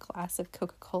 A glass of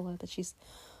Coca-Cola that she's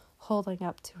holding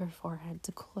up to her forehead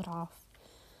to cool it off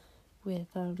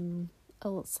with a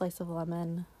little slice of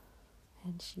lemon,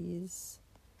 and she's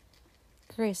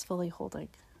gracefully holding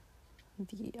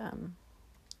the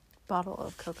bottle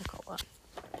of Coca-Cola.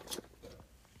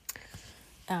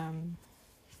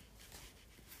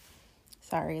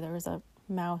 Sorry, there was a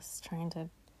mouse trying to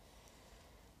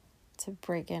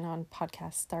break in on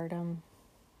podcast stardom.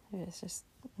 It was just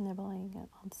nibbling on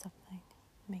something,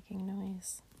 making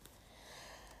noise.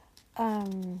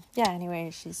 Anyway,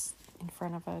 she's in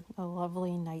front of a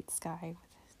lovely night sky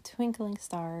with twinkling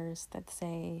stars that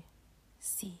say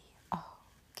C-O-K-E.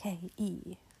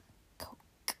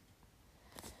 Coke.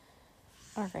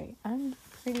 Alright, I'm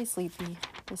pretty sleepy.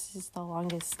 This is the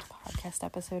longest podcast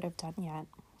episode I've done yet.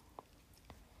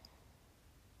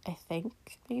 I think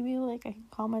maybe like I can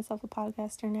call myself a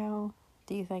podcaster now.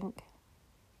 Do you think?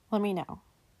 Let me know.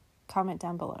 Comment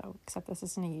down below. Except this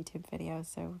isn't a YouTube video,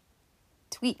 so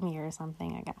tweet me or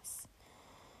something, I guess.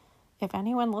 If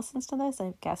anyone listens to this,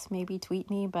 I guess maybe tweet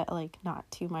me, but like not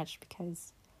too much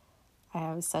because I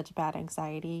have such bad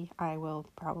anxiety. I will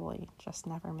probably just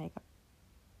never make a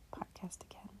podcast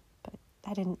again. But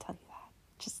I didn't tell you that.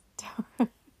 Just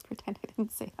pretend I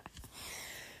didn't say that.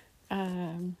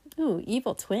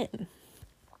 Evil twin.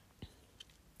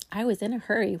 I was in a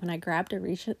hurry when I grabbed a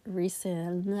recent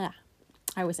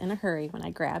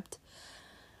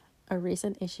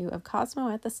issue of Cosmo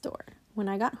at the store. When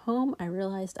I got home, I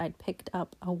realized I'd picked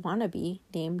up a wannabe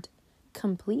named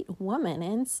Complete Woman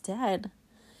instead.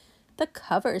 The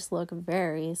covers look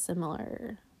very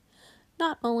similar.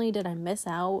 Not only did I miss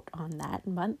out on that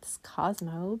month's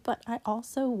Cosmo, but I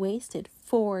also wasted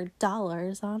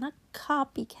 $4 on a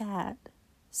copycat.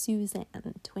 Suzanne,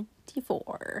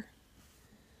 24.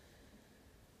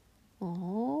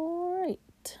 All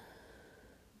right.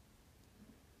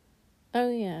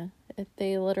 Oh, yeah. If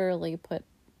they literally put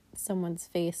someone's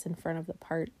face in front of the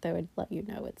part, that would let you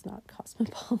know it's not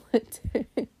cosmopolitan.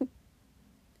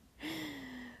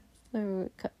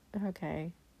 So,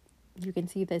 okay. You can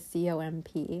see the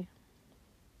COMP.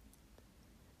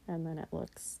 And then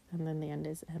and then the end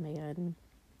is MAN.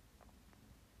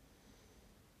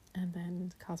 And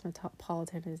then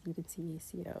cosmopolitan is, you can see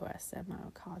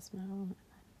COSMO, Cosmo. And then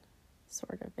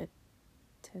sort of it.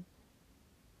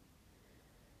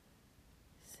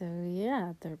 So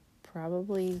yeah, they're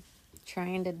probably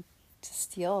trying to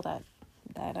steal that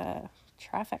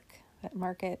traffic, that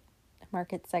market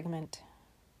segment.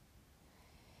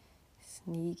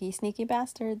 Sneaky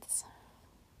bastards.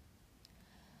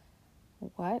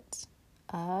 What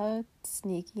a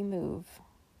sneaky move.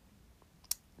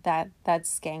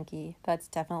 That's skanky. That's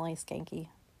definitely skanky.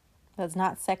 That's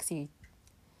not sexy.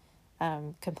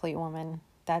 Complete Woman.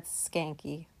 That's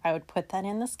skanky. I would put that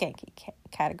in the skanky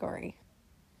category.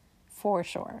 For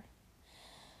sure.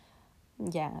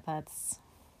 Yeah,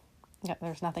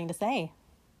 there's nothing to say.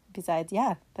 Besides,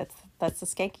 yeah, that's the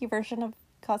skanky version of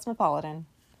Cosmopolitan.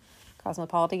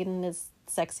 Cosmopolitan is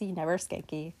sexy, never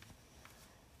skanky.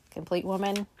 Complete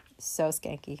Woman, so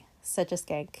skanky. Such a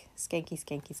skank. Skanky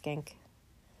skank.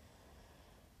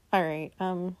 All right,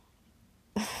 no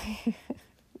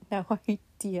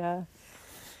idea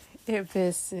if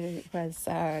this was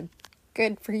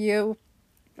good for you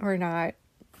or not.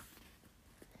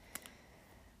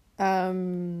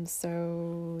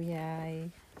 So yeah,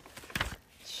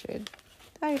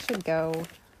 I should go.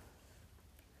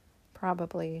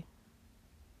 Probably.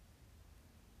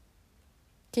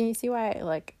 Can you see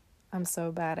why I'm so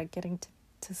bad at getting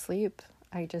to sleep?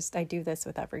 I do this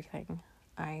with everything.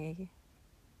 I'm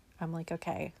like,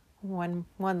 okay, one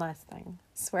last thing.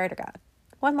 Swear to God.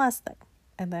 One last thing.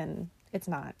 And then it's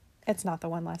not the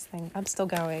one last thing. I'm still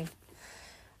going.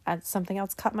 And something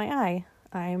else caught my eye.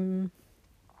 I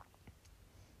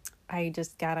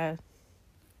gotta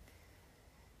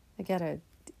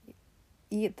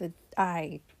eat the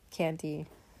eye candy.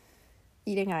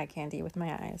 Eating eye candy with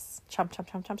my eyes. Chomp, chomp,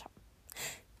 chomp, chomp, chomp.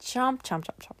 Chomp, chomp,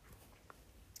 chomp, chomp.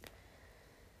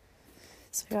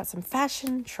 So we got some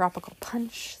fashion, tropical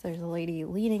punch. There's a lady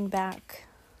leaning back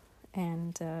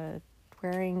and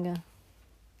wearing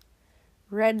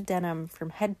red denim from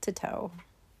head to toe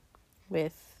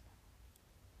with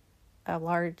a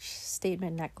large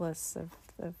statement necklace of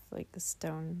like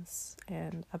stones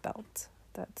and a belt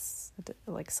that's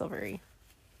like silvery.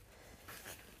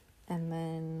 And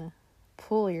then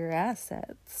pull your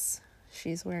assets.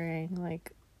 She's wearing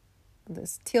like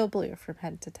this teal blue from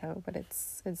head to toe, but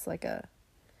it's like a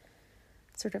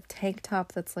sort of tank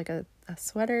top that's like a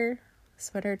sweater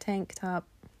tank top,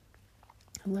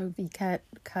 a low V cut.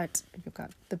 You've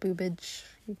got the boobage.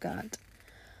 You've got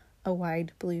a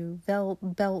wide blue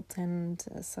belt and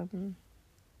some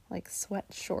like sweat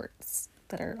shorts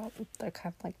they're kind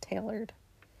of like tailored.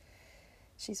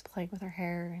 She's playing with her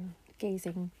hair and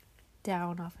gazing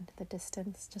down off into the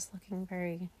distance, just looking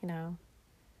very,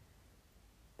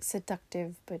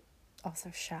 seductive, but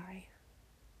also shy.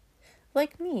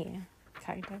 Like me,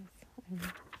 kind of.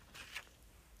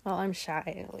 I'm shy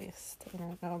at least. I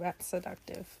don't know about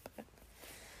seductive, but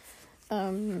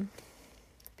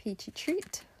peachy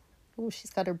treat. Oh,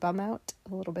 she's got her bum out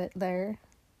a little bit there.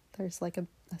 There's like a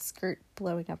skirt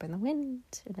blowing up in the wind,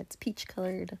 and it's peach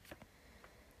colored,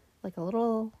 like a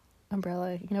little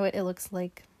umbrella. You know what it looks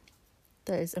like?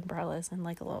 Those umbrellas and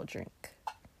like a little drink.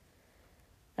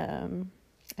 And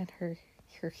her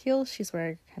heels she's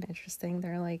wearing kind of interesting.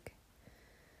 They're like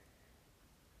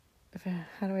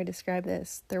how do I describe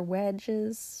this? They're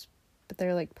wedges, but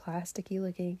they're like plasticky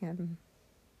looking, and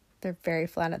they're very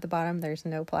flat at the bottom. There's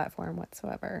no platform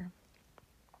whatsoever.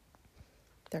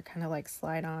 They're kind of like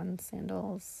slide-on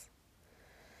sandals.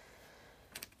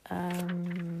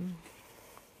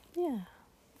 Yeah.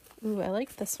 Ooh, I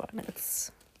like this one.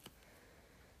 It's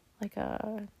like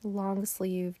a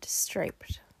long-sleeved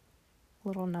striped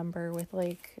little number with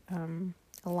like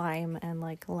lime and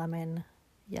like lemon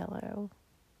yellow.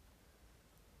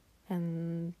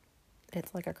 And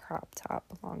it's like a crop top,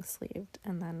 long-sleeved.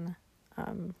 And then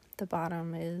the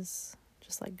bottom is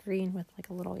just like green with like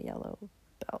a little yellow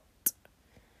belt.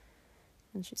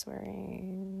 And she's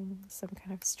wearing some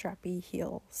kind of strappy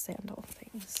heel sandal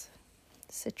things.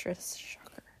 Citrus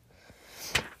shocker.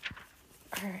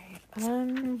 Alright,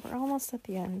 we're almost at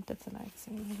the end of the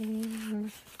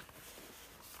magazine.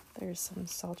 There's some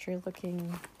sultry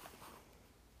looking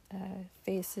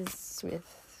faces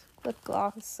with lip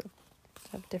gloss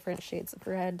of different shades of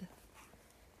red.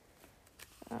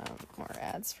 More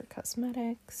ads for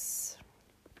cosmetics.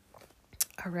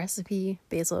 A recipe,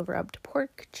 basil rubbed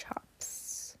pork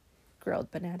chops,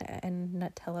 grilled banana and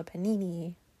Nutella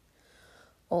panini,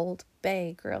 Old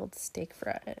Bay grilled steak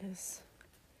fries.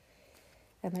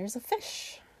 And there's a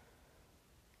fish.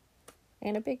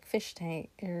 And a big fish tank,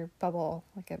 or bubble,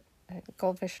 like a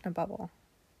goldfish in a bubble,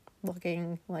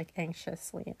 looking like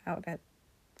anxiously out at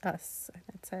us. And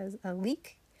it says, a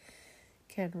leak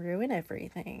can ruin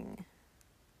everything.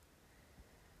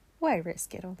 Why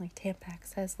risk it? Only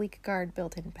Tampax has Leak Guard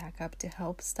built-in backup to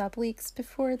help stop leaks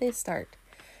before they start.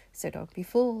 So don't be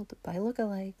fooled by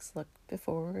lookalikes. Look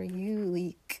before you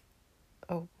leak.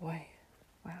 Oh boy.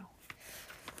 Wow.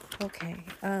 Okay.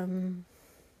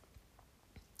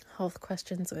 Health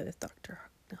questions with Dr.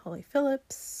 Holly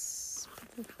Phillips.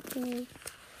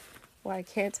 Why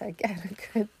can't I get a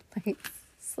good night's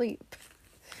sleep?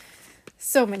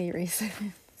 So many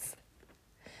reasons.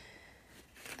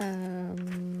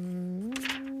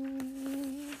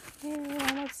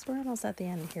 We're almost at the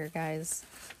end here, guys.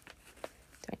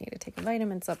 Do I need to take a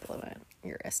vitamin supplement?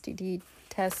 Your STD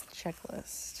test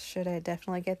checklist. Should I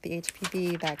definitely get the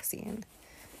HPV vaccine?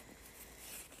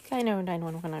 I know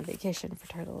 911 on vacation for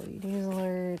turtle news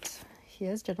alert. He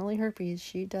has generally herpes,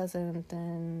 she doesn't,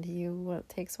 and you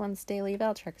takes once daily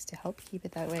Valtrex to help keep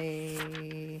it that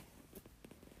way.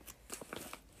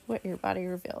 What your body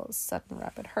reveals: sudden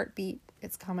rapid heartbeat.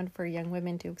 It's common for young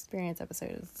women to experience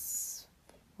episodes.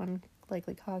 One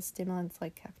likely cause: stimulants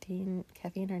like caffeine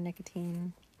or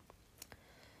nicotine.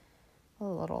 A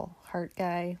little heart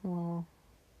guy, with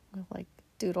like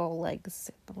doodle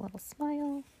legs and a little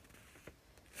smile.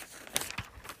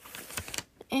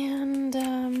 And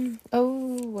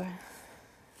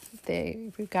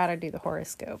we've got to do the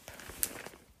horoscope.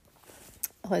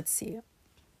 Let's see.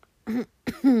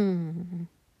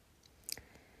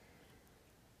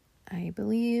 I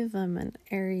believe I'm an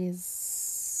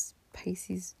Aries,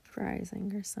 Pisces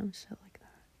rising or some shit like that.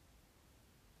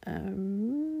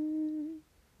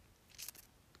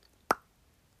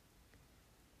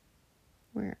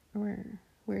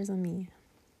 Where's a me?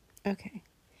 Okay.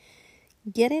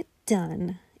 Get it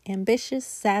done. Ambitious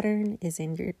Saturn is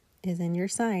in your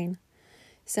sign.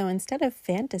 So instead of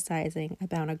fantasizing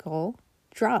about a goal,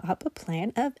 draw up a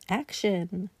plan of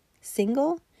action.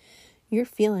 Single? Your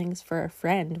feelings for a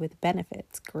friend with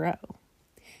benefits grow.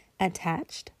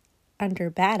 Attached?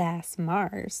 Under badass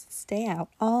Mars, stay out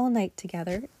all night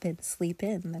together, then sleep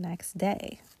in the next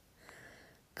day.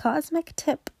 Cosmic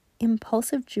tip: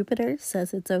 impulsive Jupiter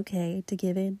says it's okay to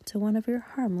give in to one of your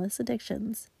harmless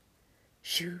addictions.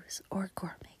 Shoes or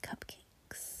gourmet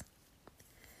cupcakes.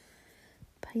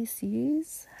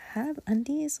 Pisces, have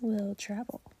undies will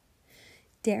travel.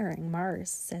 Daring Mars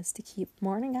says to keep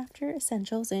morning after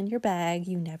essentials in your bag.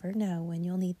 You never know when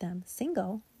you'll need them.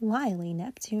 Single, wily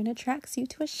Neptune attracts you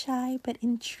to a shy but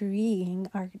intriguing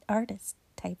artist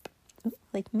type,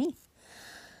 like me.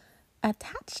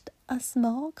 Attached, a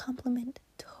small compliment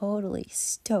totally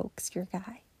stokes your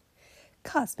guy.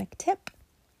 Cosmic tip: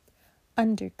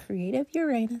 under creative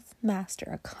Uranus, master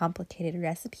a complicated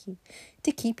recipe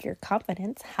to keep your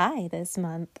confidence high this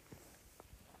month.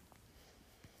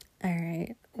 All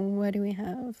right, what do we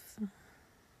have?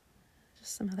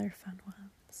 Just some other fun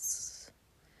ones.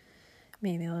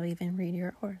 Maybe I'll even read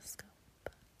your horoscope.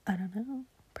 I don't know,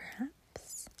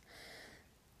 perhaps.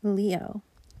 Leo.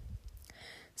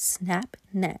 Snap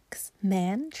necks.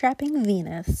 Man trapping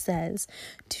Venus says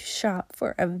to shop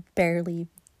for a barely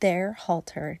there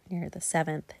halter near the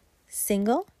 7th.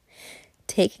 Single?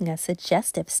 Taking a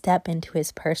suggestive step into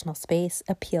his personal space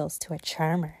appeals to a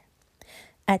charmer.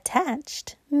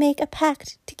 Attached, make a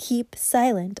pact to keep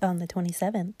silent on the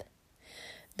 27th.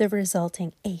 The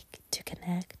resulting ache to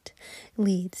connect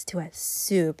leads to a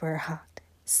super hot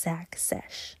sack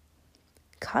sesh.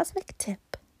 Cosmic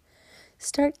tip: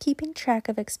 start keeping track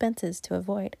of expenses to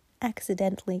avoid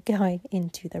accidentally going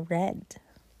into the red.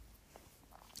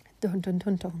 Dun dun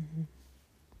dun dun.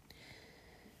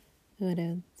 What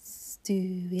else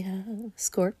do we have?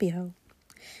 Scorpio.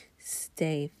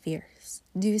 Stay fierce.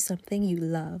 Do something you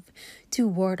love to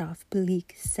ward off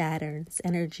bleak Saturn's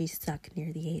energy suck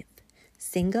near the 8th.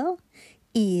 Single?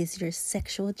 Ease your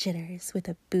sexual jitters with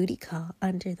a booty call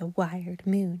under the wired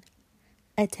moon.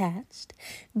 Attached?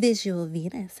 Visual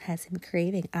Venus has him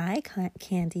craving eye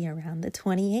candy around the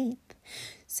 28th,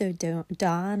 so don't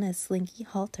don a slinky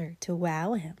halter to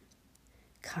wow him.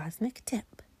 Cosmic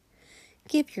tip: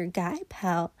 give your guy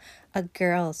pal a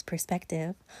girl's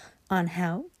perspective on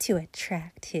how to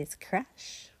attract his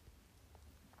crush.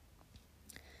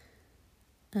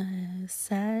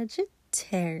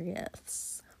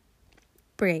 Sagittarius.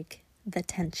 Break the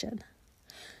tension.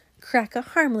 Crack a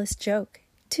harmless joke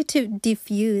to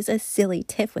diffuse a silly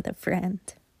tiff with a friend.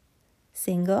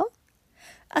 Single?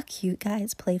 A cute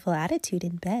guy's playful attitude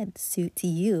in bed suits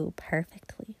you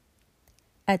perfectly.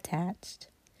 Attached?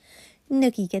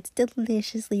 Nookie gets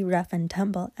deliciously rough and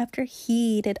tumble after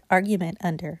heated argument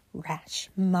under rash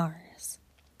Mars.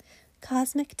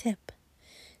 Cosmic tip: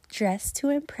 dress to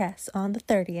impress on the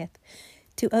 30th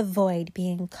to avoid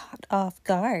being caught off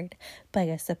guard by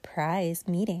a surprise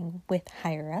meeting with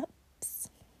higher-ups.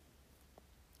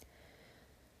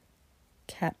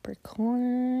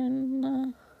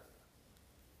 Capricorn.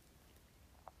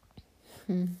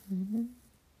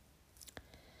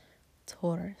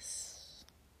 Taurus.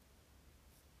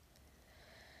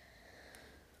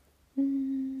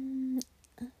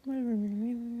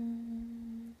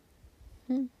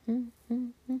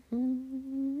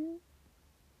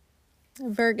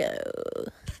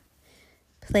 Virgo.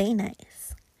 Play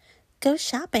nice. Go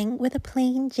shopping with a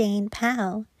plain Jane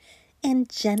pal and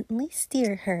gently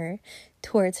steer her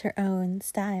towards her own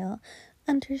style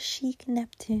under chic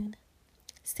Neptune.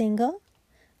 Single?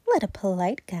 Let a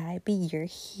polite guy be your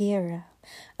hero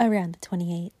around the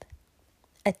 28th.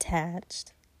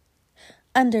 Attached?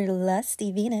 Under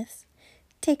lusty Venus,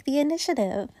 take the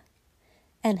initiative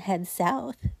and head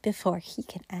south before he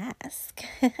can ask.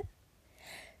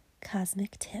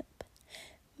 Cosmic tip: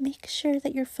 make sure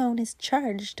that your phone is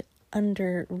charged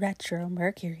under retro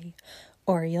Mercury,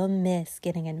 or you'll miss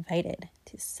getting invited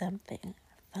to something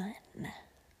fun.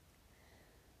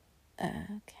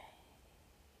 Okay,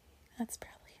 that's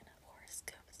probably enough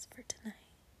horoscopes for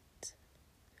tonight.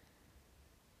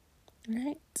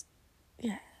 Right?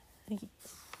 Yeah.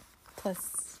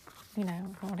 Plus, I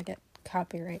want to get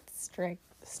copyright stricken.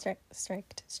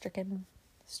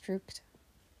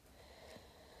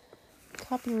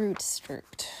 Copyright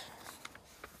strict.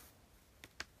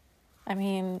 I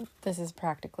mean, this is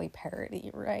practically parody,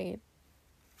 right?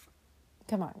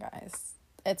 Come on, guys.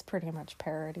 It's pretty much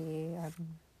parody.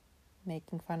 I'm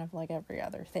making fun of like every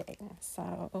other thing.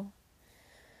 So,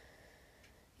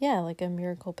 yeah, like a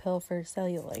miracle pill for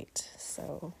cellulite.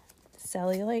 So,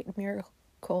 cellulite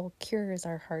miracle cures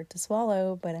are hard to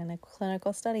swallow, but in a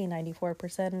clinical study,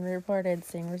 94% reported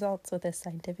seeing results with this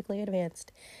scientifically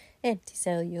advanced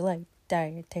anti-cellulite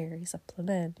dietary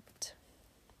supplement.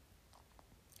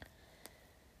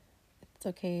 It's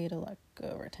okay to let go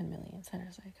over 10 million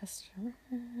satisfied customers.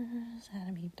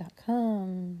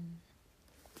 AdamEve.com.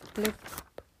 Bloop,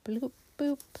 bloop,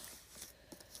 boop.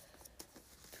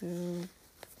 Boop,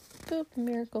 boop.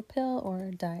 Miracle pill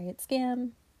or diet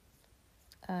scam.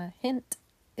 Hint,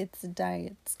 it's a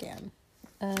diet scam.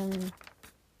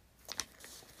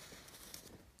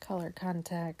 Color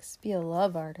contacts. Be a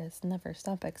love artist. Never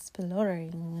stop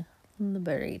exploring.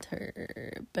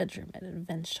 Liberator. Bedroom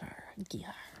adventure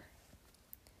gear.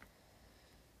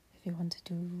 If you want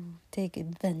to take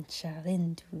adventure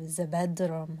into the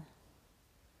bedroom.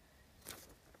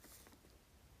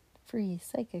 Free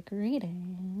psychic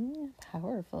reading.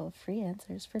 Powerful free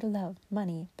answers for love,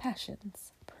 money,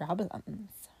 passions,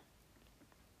 problems.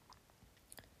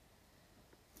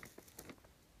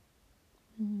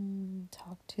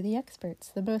 Talk to the experts.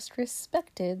 The most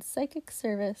respected psychic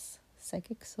service.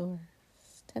 Psychic Source.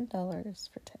 $10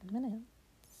 for 10 minutes.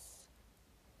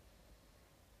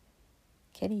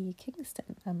 Kenny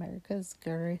Kingston, America's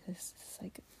greatest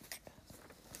psychic.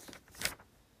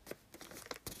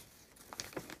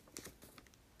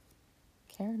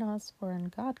 Karen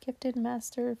Osborne, God-gifted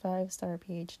master, 5-star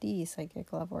PhD,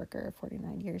 psychic love worker,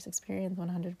 49 years experience,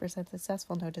 100%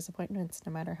 successful, no disappointments,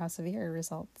 no matter how severe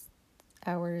results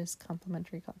hours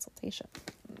complimentary consultation.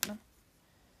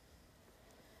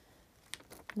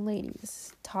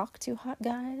 Ladies, talk to hot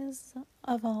guys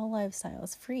of all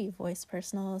lifestyles. Free voice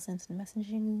personals, instant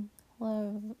messaging,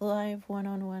 live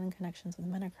one-on-one connections with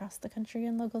men across the country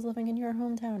and locals living in your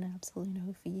hometown. Absolutely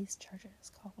no fees,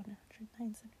 charges. Call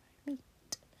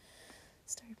 1-975-MEET.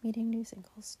 Start meeting new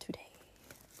singles today.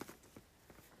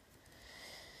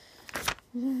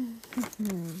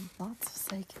 Lots of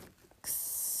psychics.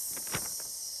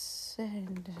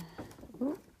 And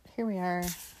here we are.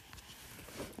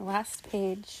 Last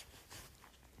page.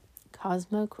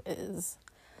 Cosmo quiz.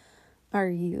 Are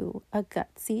you a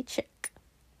gutsy chick?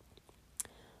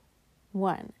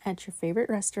 1. At your favorite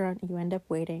restaurant, you end up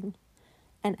waiting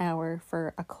an hour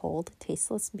for a cold,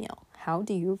 tasteless meal. How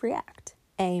do you react?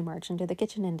 A. March into the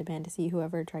kitchen and demand to see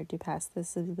whoever tried to pass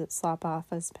this slop off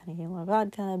as Penne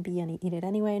vodka. B. And eat it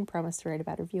anyway and promise to write a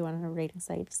bad review on a rating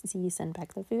site. C. Send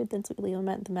back the food, then sweetly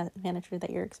lament the manager that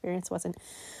your experience wasn't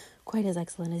quite as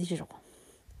excellent as usual.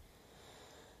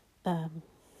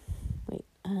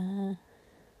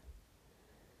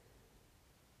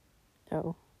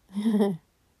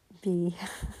 B.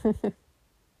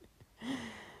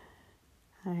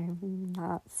 I'm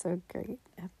not so great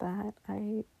at that.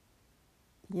 I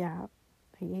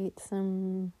ate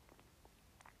some,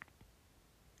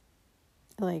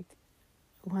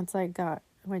 once I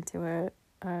went to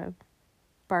a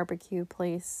barbecue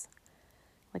place,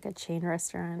 like a chain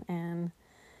restaurant, and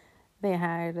they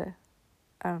had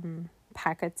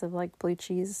packets of blue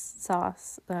cheese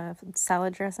sauce,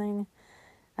 salad dressing,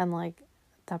 and the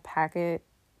packet,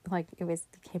 it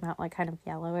came out kind of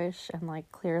yellowish, and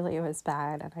clearly it was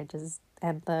bad,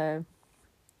 and the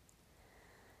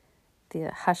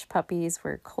hush puppies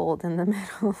were cold in the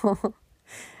middle,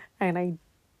 and I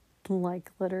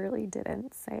literally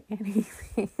didn't say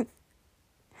anything.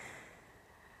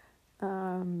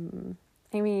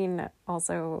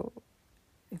 Also,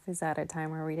 it was at a time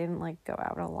where we didn't go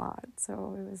out a lot,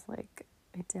 so it was I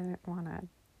didn't want to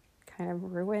kind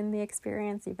of ruin the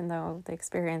experience, even though the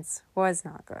experience was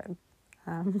not good.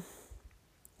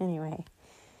 Anyway,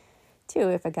 2,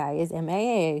 if a guy is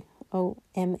MIA a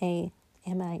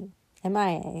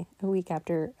week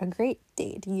after a great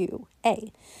date, you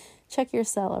A. check your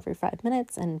cell every 5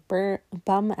 minutes and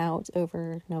bum out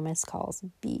over no missed calls.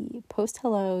 B. Post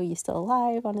hello, you still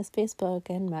alive on his Facebook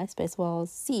and MySpace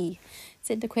walls. C.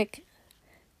 Send a quick,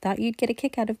 thought you'd get a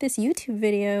kick out of this YouTube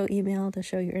video email to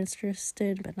show you're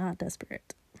interested but not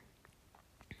desperate.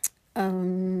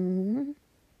 Can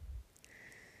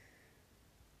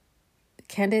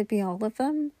it be all of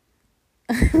them?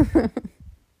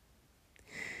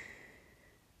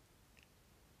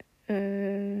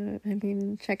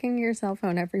 Checking your cell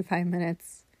phone every 5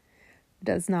 minutes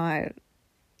does not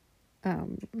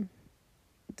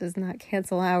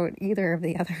cancel out either of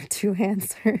the other 2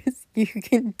 answers. You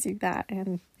can do that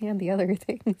and the other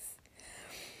things.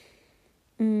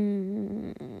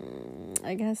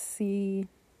 I guess C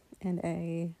and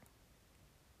A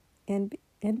and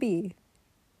B.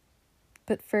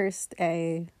 But first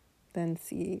A, then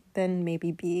C, then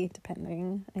maybe B,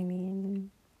 depending.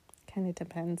 Kind of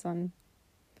depends on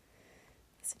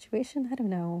the situation. I don't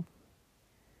know.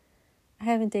 I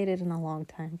haven't dated in a long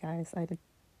time, guys. I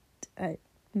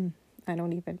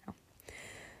don't even know.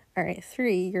 All right,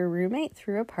 3, your roommate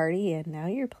threw a party and now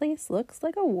your place looks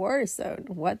like a war zone.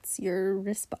 What's your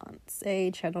response? A,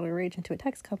 channel your rage into a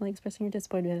text, calmly expressing your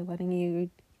disappointment and letting you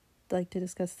like to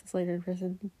discuss this later in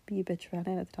person. Be a bitch about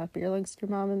it at the top of your lungs. Your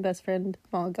mom and best friend,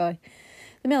 the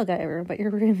male guy ever, but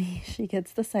your roomie, she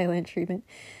gets the silent treatment.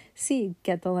 C,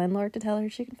 get the landlord to tell her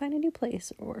she can find a new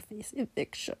place or face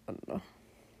eviction.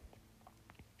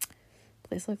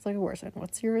 Place looks like a war zone.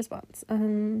 What's your response?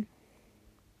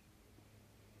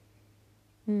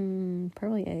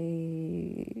 Probably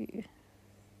A.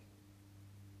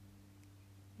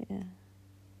 Yeah.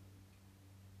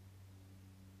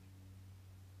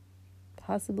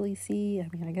 Possibly C.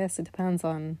 I guess it depends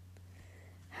on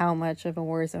how much of a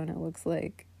war zone it looks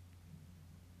like.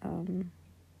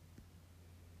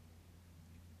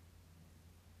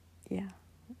 Yeah.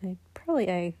 Probably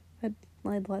A. I'd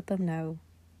let them know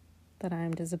that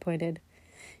I'm disappointed.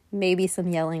 Maybe some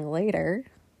yelling later.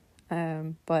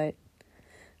 But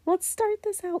let's start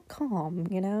this out calm,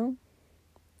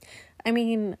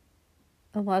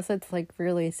 unless it's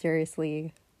really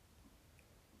seriously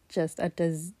just a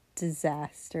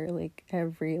disaster,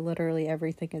 literally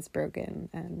everything is broken,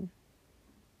 and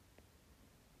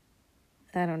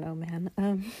I don't know, man.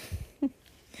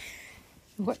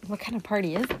 What kind of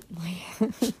party is it?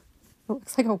 It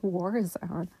looks like a war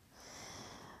zone.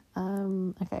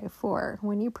 Okay, 4.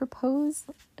 When you propose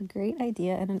a great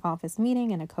idea in an office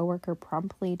meeting and a coworker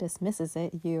promptly dismisses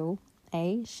it, you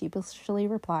A, sheepishly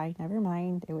reply, never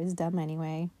mind, it was dumb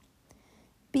anyway.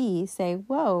 B, say,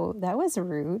 whoa, that was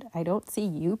rude. I don't see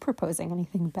you proposing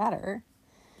anything better.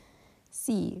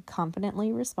 C,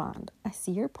 confidently respond, I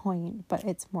see your point, but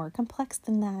it's more complex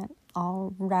than that.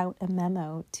 I'll route a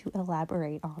memo to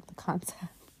elaborate on the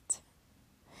concept.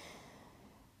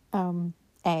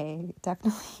 A,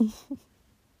 definitely.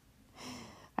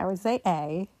 I would say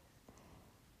A.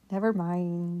 Never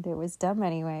mind, it was dumb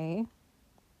anyway.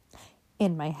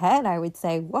 In my head, I would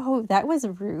say, whoa, that was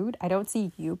rude. I don't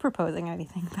see you proposing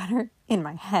anything better. In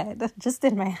my head, just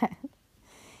in my head.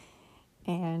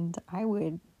 And I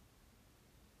would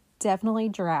definitely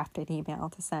draft an email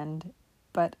to send,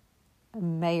 but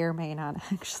may or may not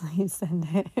actually send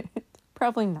it.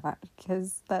 Probably not,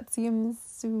 because that seems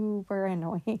super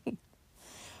annoying.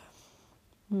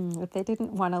 If they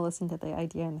didn't want to listen to the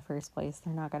idea in the first place,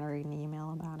 they're not going to read an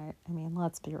email about it. I mean,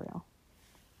 let's be real.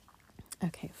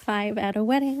 Okay, 5, at a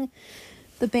wedding,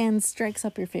 the band strikes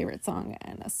up your favorite song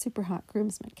and a super hot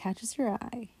groomsman catches your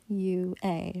eye. You,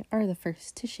 A, are the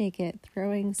first to shake it,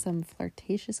 throwing some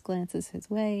flirtatious glances his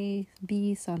way.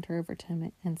 B, saunter over to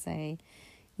him and say,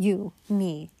 you,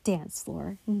 me, dance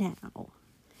floor, now.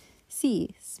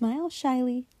 C, smile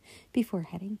shyly before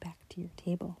heading back to your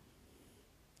table.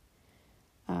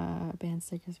 Band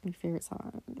stickers, my favorite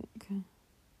song.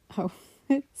 Oh,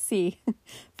 C,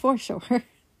 for sure.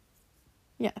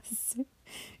 Yes,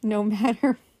 no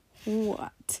matter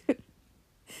what.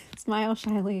 Smile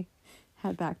shyly,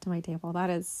 head back to my table. That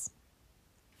is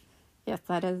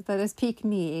peak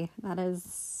me. That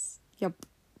is, yep,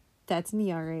 that's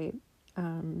me, all right.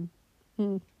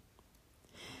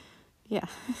 Yeah.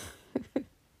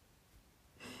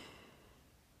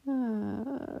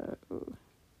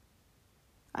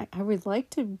 I would like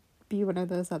to be one of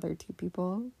those other two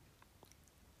people.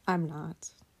 I'm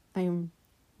not.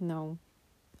 No,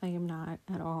 I am not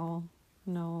at all.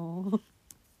 No.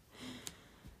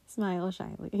 Smile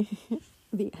shyly.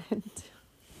 The end.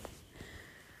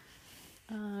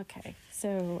 Okay,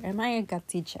 so am I a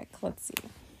gutsy chick? Let's see.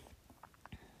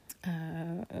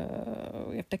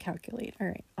 We have to calculate. All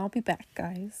right, I'll be back,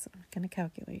 guys. I'm gonna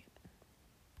calculate.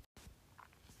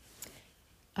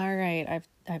 All right,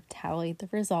 I've tallied the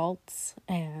results,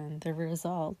 and the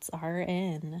results are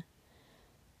in.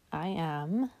 I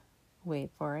am,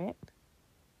 wait for it,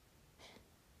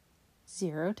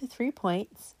 0 to 3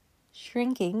 points,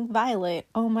 shrinking violet.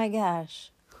 Oh my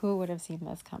gosh, who would have seen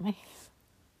this coming?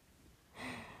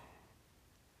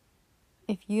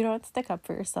 If you don't stick up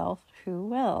for yourself, who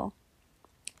will?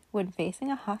 When facing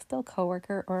a hostile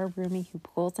coworker or a roomie who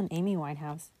pulls an Amy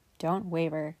Winehouse, don't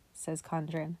waver, says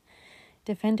Condren.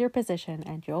 Defend your position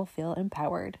and you'll feel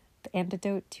empowered. The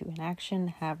antidote to inaction: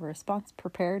 have a response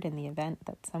prepared in the event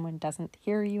that someone doesn't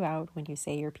hear you out when you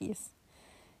say your piece,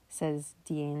 says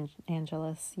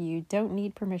DeAngelis. You don't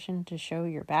need permission to show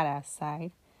your badass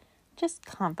side, just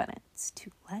confidence to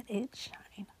let it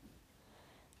shine.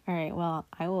 All right, well,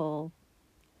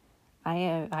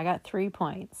 I got 3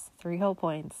 points, 3 whole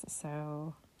points,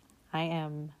 so I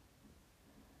am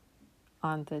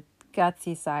on the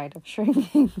gutsy side of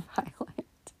shrinking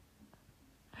violet.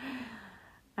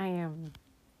 I am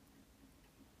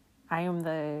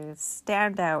the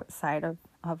standout side of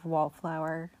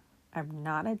wallflower. I'm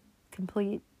not a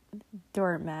complete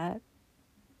doormat,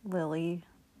 Lily.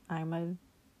 I'm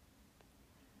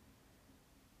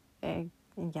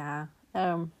yeah.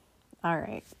 All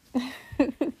right.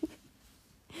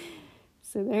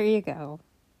 So there you go.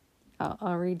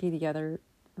 I'll read you the other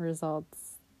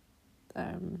results,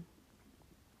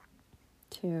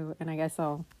 too. And I guess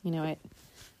you know what,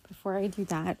 before I do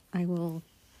that, I will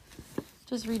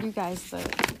just read you guys in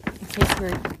case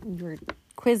you were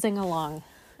quizzing along.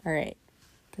 All right.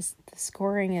 The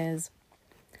scoring is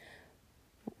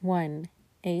 1,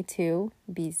 A2,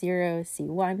 B0,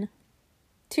 C1,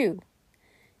 2,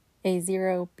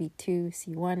 A0, B2,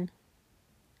 C1,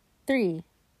 3,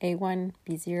 A1,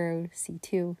 B0,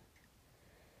 C2,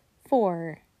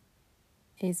 4,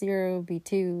 A0,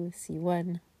 B2,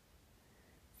 C1,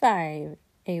 5,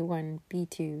 A1,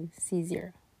 B2,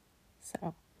 C0.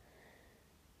 So,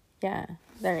 yeah,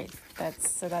 all right.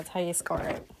 That's how you score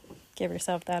it. Give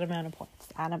yourself that amount of points.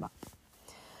 Add them up.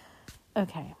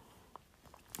 Okay.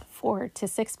 4 to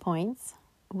 6 points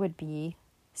would be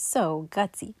so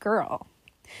gutsy, girl.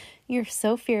 You're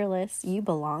so fearless, you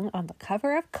belong on the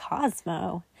cover of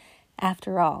Cosmo.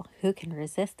 After all, who can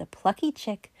resist a plucky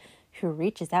chick who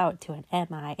reaches out to an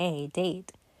MIA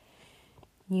date?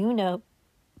 You know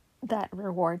that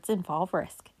rewards involve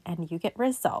risk, and you get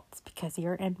results because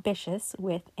you're ambitious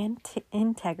with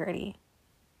integrity,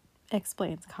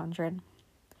 explains Condren.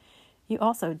 You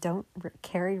also don't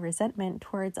carry resentment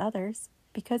towards others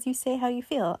because you say how you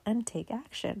feel and take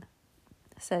action,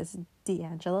 says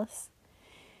DeAngelis.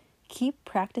 Keep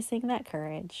practicing that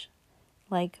courage,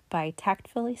 like by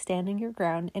tactfully standing your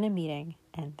ground in a meeting,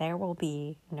 and there will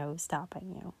be no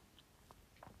stopping you.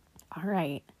 All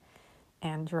right,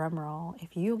 and drum roll,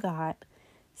 if you got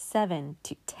 7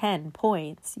 to 10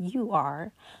 points, you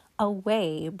are a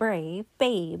way brave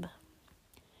babe.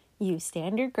 You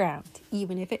stand your ground,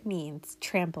 even if it means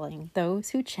trampling those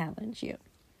who challenge you.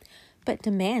 But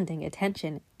demanding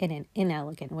attention in an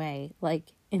inelegant way,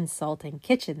 like insulting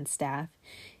kitchen staff,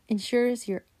 ensures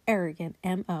your arrogant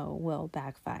MO will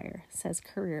backfire, says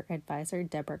career advisor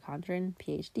Deborah Condren,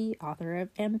 PhD, author of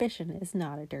Ambition is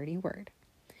Not a Dirty Word.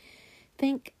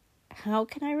 Think, how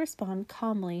can I respond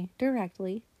calmly,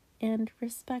 directly, and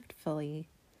respectfully,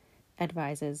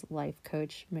 advises life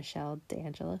coach Michelle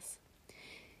DeAngelis.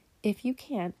 If you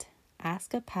can't,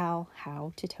 ask a pal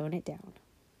how to tone it down.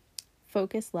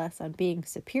 Focus less on being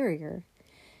superior,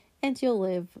 and you'll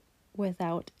live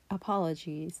without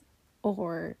apologies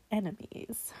or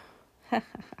enemies. And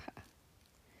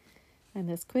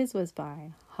this quiz was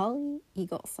by Holly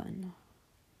Eagleson.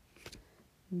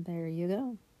 There you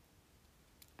go.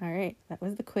 All right, that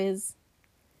was the quiz.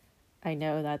 I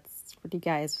know that's what you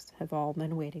guys have all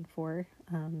been waiting for.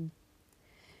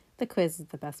 The quiz is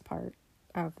the best part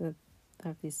of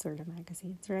these sort of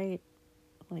magazines, right?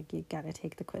 Like, you gotta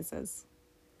take the quizzes.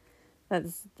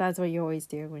 That's what you always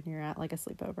do when you're at like a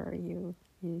sleepover.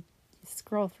 You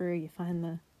scroll through, you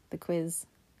find the quiz,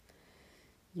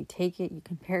 you take it, you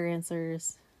compare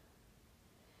answers,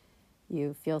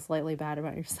 you feel slightly bad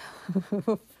about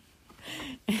yourself,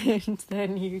 and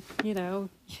then you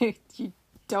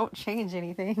don't change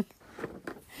anything.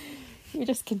 You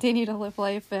just continue to live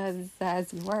life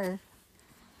as you were.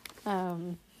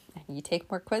 And you take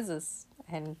more quizzes,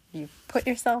 and you put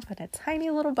yourself in a tiny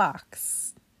little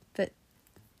box that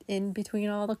in between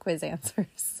all the quiz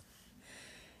answers.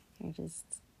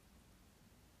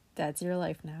 That's your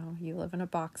life now. You live in a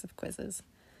box of quizzes.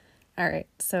 All right,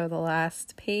 so the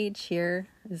last page here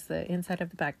is the inside of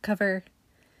the back cover,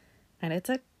 and it's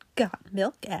a Got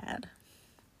Milk ad.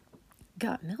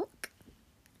 Got milk?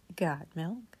 Got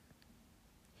milk?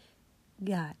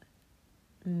 Got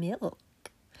milk.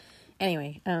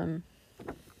 Anyway,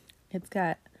 it's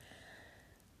got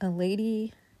a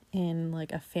lady in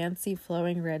like a fancy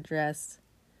flowing red dress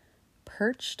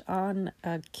perched on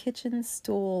a kitchen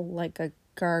stool like a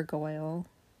gargoyle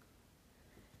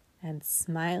and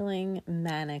smiling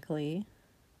manically.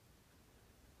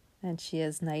 And she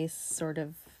has nice sort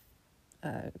of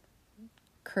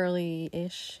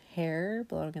curly-ish hair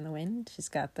blowing in the wind. She's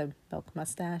got the milk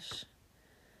mustache.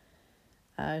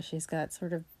 She's got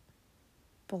sort of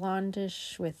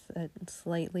blondish with a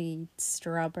slightly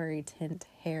strawberry tint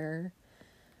hair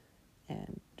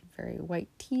and very white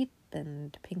teeth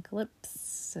and pink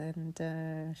lips, and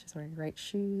she's wearing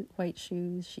white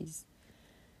shoes. She's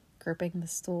gripping the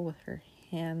stool with her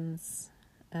hands.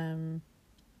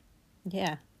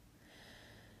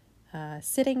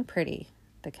 Sitting pretty,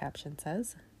 the caption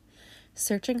says.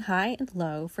 Searching high and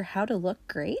low for how to look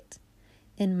great?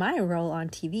 In my role on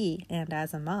TV and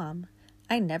as a mom,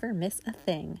 I never miss a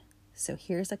thing. So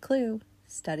here's a clue.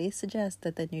 Studies suggest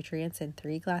that the nutrients in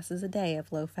 3 glasses a day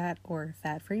of low-fat or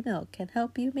fat-free milk can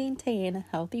help you maintain a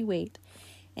healthy weight,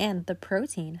 and the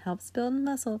protein helps build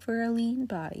muscle for a lean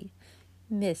body.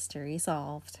 Mystery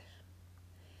solved.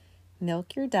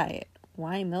 Milk your diet.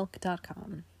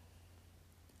 Whymilk.com.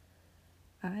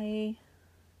 I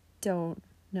don't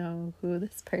know who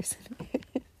this person is.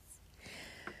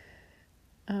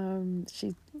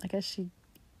 I guess she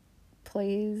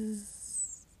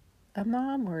plays a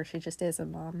mom, or she just is a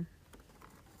mom.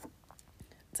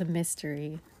 It's a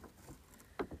mystery.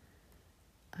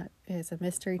 It's a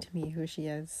mystery to me who she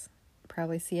is.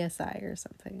 Probably CSI or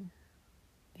something.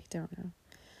 I don't know.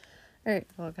 All right,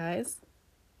 well, guys,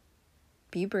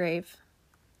 be brave,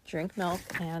 drink milk,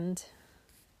 and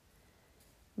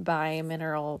buy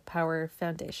Mineral Power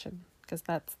Foundation, because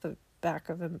that's the back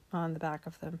of them, on the back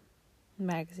of the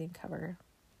magazine cover,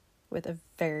 with a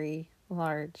very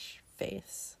large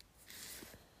face,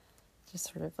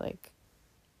 just sort of like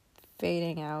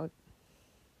fading out.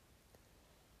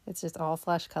 It's just all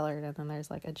flesh colored, and then there's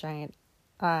like a giant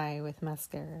eye with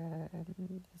mascara,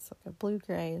 and it's like a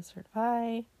blue-gray sort of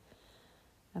eye,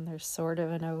 and there's sort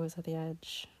of a nose at the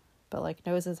edge, but like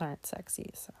noses aren't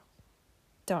sexy, so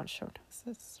don't show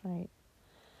noses, right?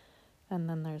 And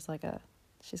then there's like a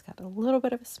She's got a little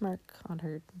bit of a smirk on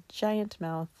her giant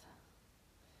mouth.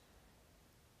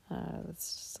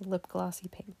 It's just a lip glossy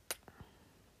pink.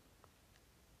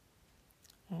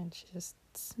 And she just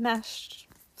smashed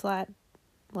flat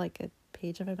like a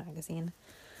page of a magazine.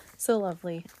 So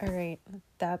lovely. All right,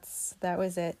 that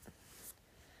was it.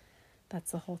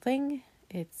 That's the whole thing.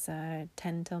 It's 10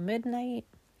 till midnight.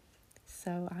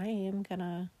 So I am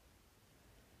gonna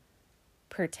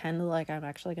pretend like I'm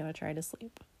actually gonna try to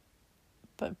sleep.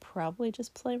 But probably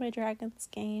just play my dragons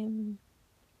game.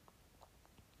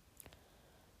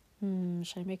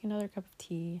 Should I make another cup of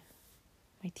tea?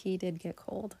 My tea did get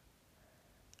cold.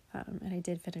 And I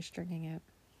did finish drinking it.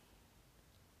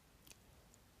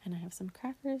 And I have some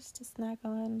crackers to snack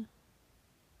on.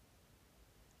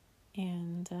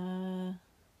 And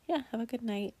yeah, have a good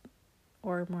night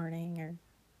or morning or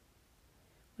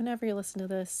whenever you listen to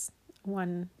this.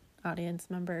 One audience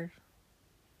member,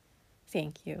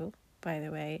 thank you, by the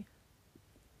way.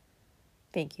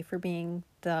 Thank you for being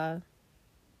the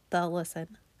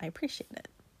listen. I appreciate it.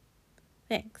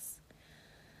 Thanks.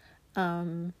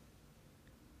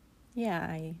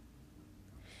 Yeah,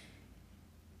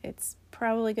 it's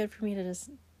probably good for me to just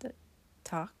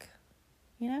talk,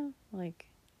 like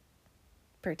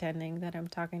pretending that I'm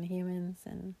talking to humans.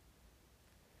 And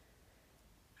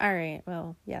all right,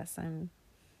 well, yes, I'm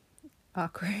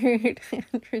awkward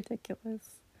and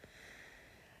ridiculous.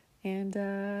 And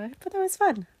but that was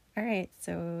fun. All right,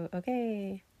 so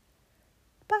okay.